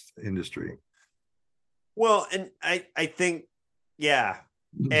based industry. well, and I think yeah,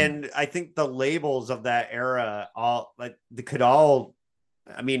 and I think the labels of that era all like they could all.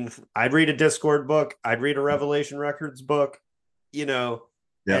 I mean, I'd read a Discord book, I'd read a Revelation Records book, you know,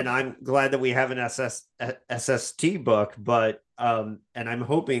 Yeah. and I'm glad that we have an SST book, but and I'm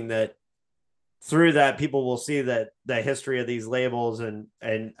hoping that through that people will see that the history of these labels and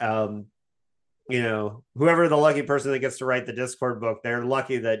whoever the lucky person that gets to write the Discord book, they're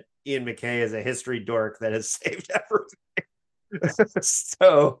lucky that Ian MacKaye is a history dork that has saved everything.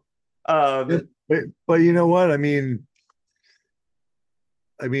 So But you know what? I mean,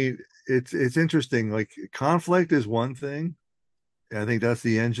 it's interesting. Like conflict is one thing. I think that's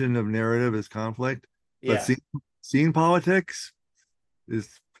the engine of narrative is conflict. But yeah. scene politics is,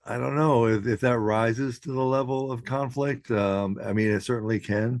 I don't know if that rises to the level of conflict. I mean, it certainly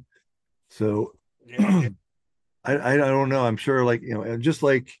can. So Yeah. I don't know. I'm sure, like just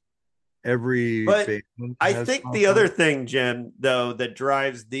like every But band I has think the other conflict. thing, Jim, though, that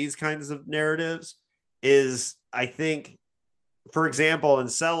drives these kinds of narratives is I think, for example, in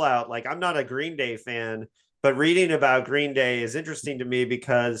Sellout, like I'm not a Green Day fan, but reading about Green Day is interesting to me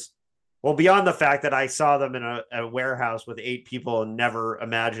because, well, beyond the fact that I saw them in a warehouse with 8 people and never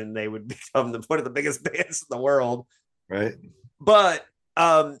imagined they would become one of the biggest bands in the world, Right? but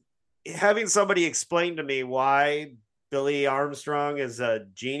having somebody explain to me why Billy Armstrong is a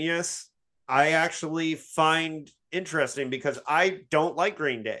genius, I actually find interesting because I don't like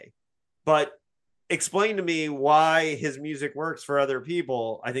Green Day. But explain to me why his music works for other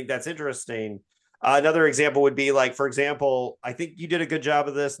people. I think that's interesting. Another example would be like, for example, I think you did a good job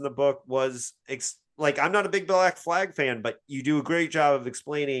of this in the book. Was like I'm not a big Black Flag fan, but you do a great job of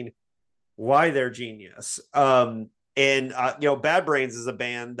explaining why they're genius. And Bad Brains is a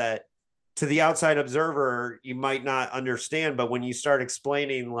band that to the outside observer you might not understand, but when you start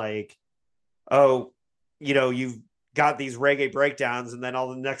explaining like, oh, you've got these reggae breakdowns, and then all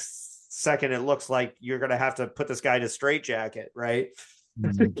the next second it looks like you're gonna have to put this guy to straitjacket, right?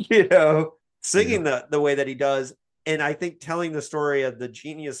 Mhm. Yeah. Singing the way that he does. And I think telling the story of the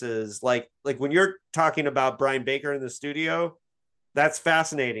geniuses, like when you're talking about Brian Baker in the studio, that's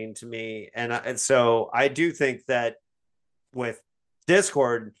fascinating to me. And so I do think that with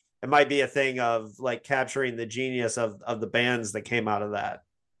Discord, it might be a thing of like capturing the genius of the bands that came out of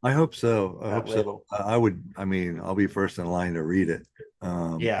I hope so. I that hope so. label. I would. I mean, I'll be first in line to read it.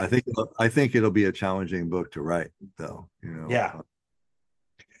 Yeah, I think it'll be a challenging book to write, though. yeah.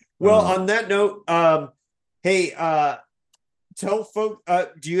 Well, Um, on that note, hey, tell folk.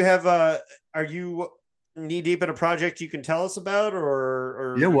 Do you have Are you knee deep in a project you can tell us about, yeah.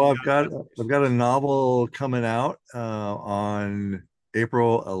 or Well, I've got a novel coming out on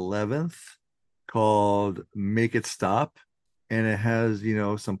April 11th called "Make It Stop," and it has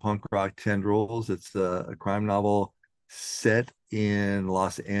some punk rock tendrils. It's a crime novel set in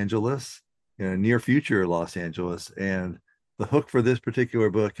Los Angeles, in a near future Los Angeles, and the hook for this particular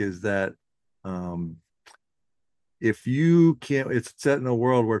book is that um, if you can't, it's set in a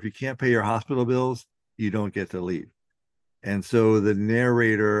world where if you can't pay your hospital bills, you don't get to leave. And so the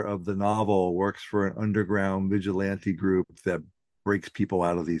narrator of the novel works for an underground vigilante group that breaks people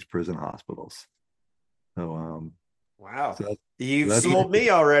out of these prison hospitals. So, wow, so you've that's sold me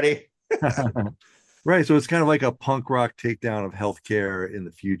already. right. So it's kind of like a punk rock takedown of healthcare in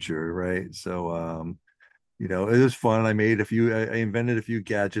the future, right? So, it was fun. I invented a few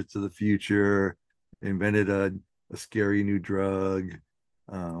gadgets of the future, invented a scary new drug,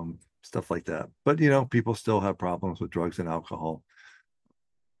 stuff like that. But people still have problems with drugs and alcohol.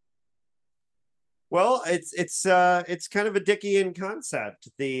 Well, it's kind of a Dickian concept,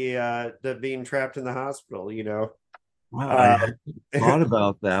 the being trapped in the hospital, Wow, I Um, hadn't thought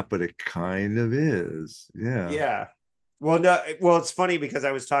about that, but it kind of is. Yeah. yeah. Well, no, well, it's funny because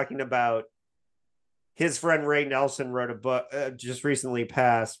I was talking about his friend Ray Nelson wrote a book just recently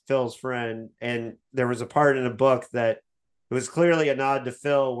passed, Phil's friend, and there was a part in a book that it was clearly a nod to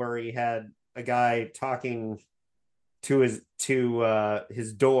Phil where he had a guy talking to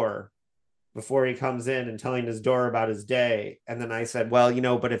his door before he comes in and telling his door about his day. And then I said, well,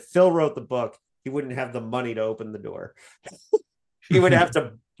 but if Phil wrote the book, he wouldn't have the money to open the door. He would have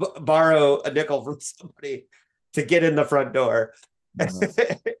to borrow a nickel from somebody to get in the front door.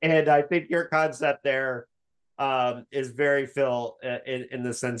 And I think your concept there is very Phil in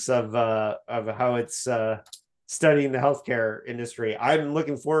the sense of how it's studying the healthcare industry. I'm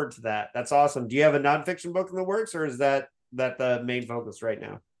looking forward to that. That's awesome. Do you have a nonfiction book in the works, or is that the main focus right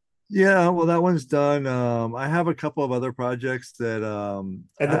now? Yeah, well, that one's done. I have a couple of other projects that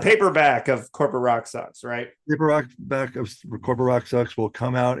And the paperback of Corporate Rock Sucks, right? Paperback back of Corporate Rock Sucks will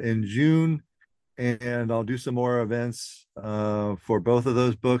come out in June, and I'll do some more events for both of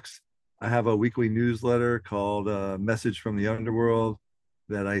those books. I have a weekly newsletter called Message from the Underworld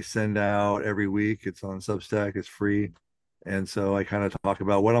that I send out every week. It's on Substack, it's free. And so I kind of talk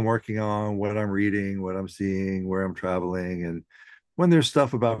about what I'm working on, what I'm reading, what I'm seeing, where I'm traveling. And when there's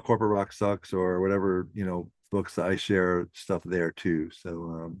stuff about Corporate Rock Sucks or whatever, books, I share stuff there too.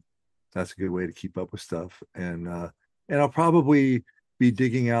 So that's a good way to keep up with stuff. And I'll probably be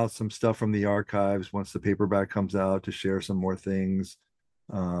digging out some stuff from the archives once the paperback comes out to share some more things.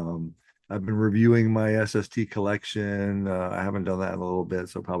 Um, I've been reviewing my SST collection. I haven't done that in a little bit,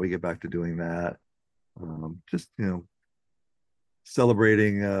 so I'll probably get back to doing that. Just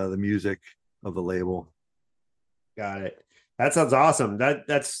celebrating the music of the label. Got it. That sounds awesome.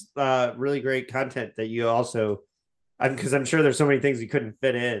 That's really great content that you also, because I'm sure there's so many things you couldn't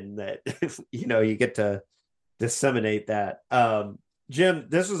fit in that you get to disseminate that. Jim,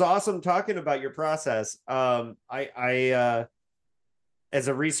 this was awesome talking about your process. I as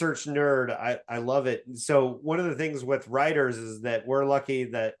a research nerd, I love it. So one of the things with writers is that we're lucky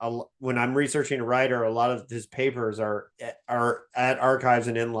that when I'm researching a writer, a lot of his papers are at archives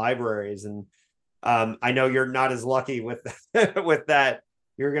and in libraries. And I know you're not as lucky with with that.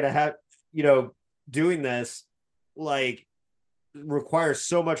 You're gonna have doing this like requires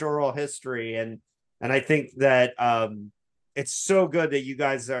so much oral history, and I think that it's so good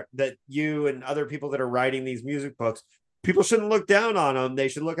that you and other people that are writing these music books, people shouldn't look down on them. They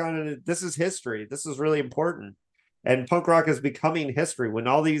should look on it. This is history. This is really important. And punk rock is becoming history when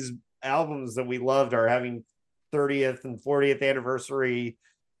all these albums that we loved are having 30th and 40th anniversary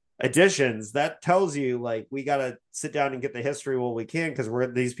editions. That tells you like we got to sit down and get the history while we can, because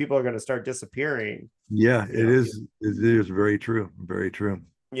these people are going to start disappearing. Yeah, you know it is very true. Very true.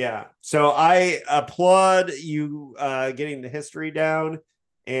 yeah, so I applaud you getting the history down,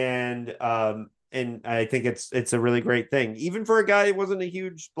 and I think it's a really great thing, even for a guy who wasn't a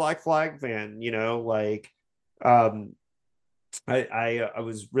huge Black Flag fan. Like um I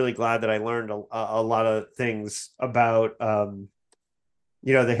was really glad that I learned a lot of things about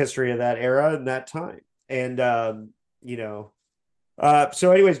the history of that era and that time. And you know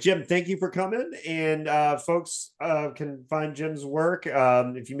So anyways, Jim, thank you for coming. And folks can find Jim's work.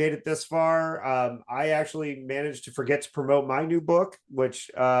 If you made it this far, I actually managed to forget to promote my new book, which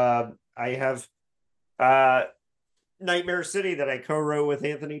I have uh, Nightmare City that I co-wrote with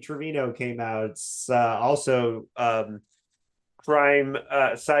Anthony Trevino came out. It's also crime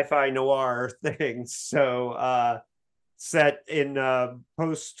sci-fi noir thing. So set in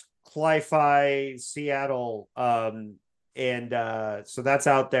post Cli-Fi Seattle. And so that's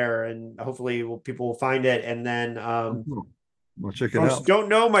out there, and hopefully people will find it. And then Oh, we'll check it folks out. don't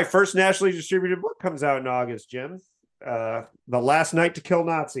know, my first nationally distributed book comes out in August, Jim. The Last Night to Kill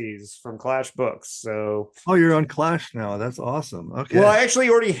Nazis from Clash Books. So Oh, you're on Clash now. That's awesome. well, Okay. I actually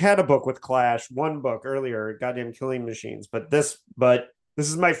already had a book with Clash, one book earlier, Goddamn Killing Machines, but this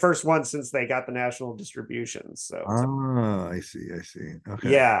is my first one since they got the national distribution. So Ah, I see. I see.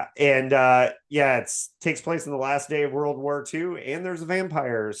 Okay. yeah, and yeah, it's takes place in the last day of World War II, and there's a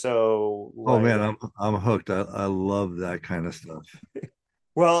vampire. So Oh like, man, I'm hooked. I love that kind of stuff.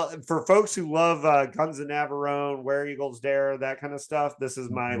 well, for folks who love Guns of Navarone, Where Eagles Dare, that kind of stuff, this is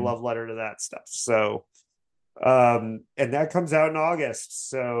my Mhm. love letter to that stuff. So and that comes out in August.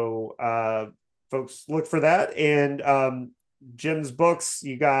 So folks look for that. And Jim's books,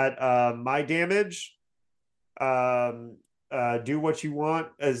 you got My Damage, um Do What You Want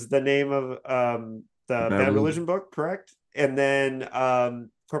is the name of the Bad Bad religion. Religion book, correct? And then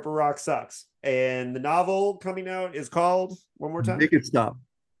Corporate Rock Sucks. And the novel coming out is called, one more time. Make it stop.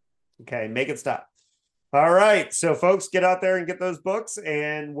 Okay, Make It Stop. All right. So folks, get out there and get those books,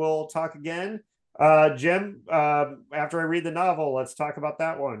 and we'll talk again. Jim, after I read the novel, let's talk about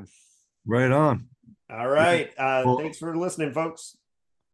that one. Right on. All Yeah. right. Well, Thanks for listening, folks.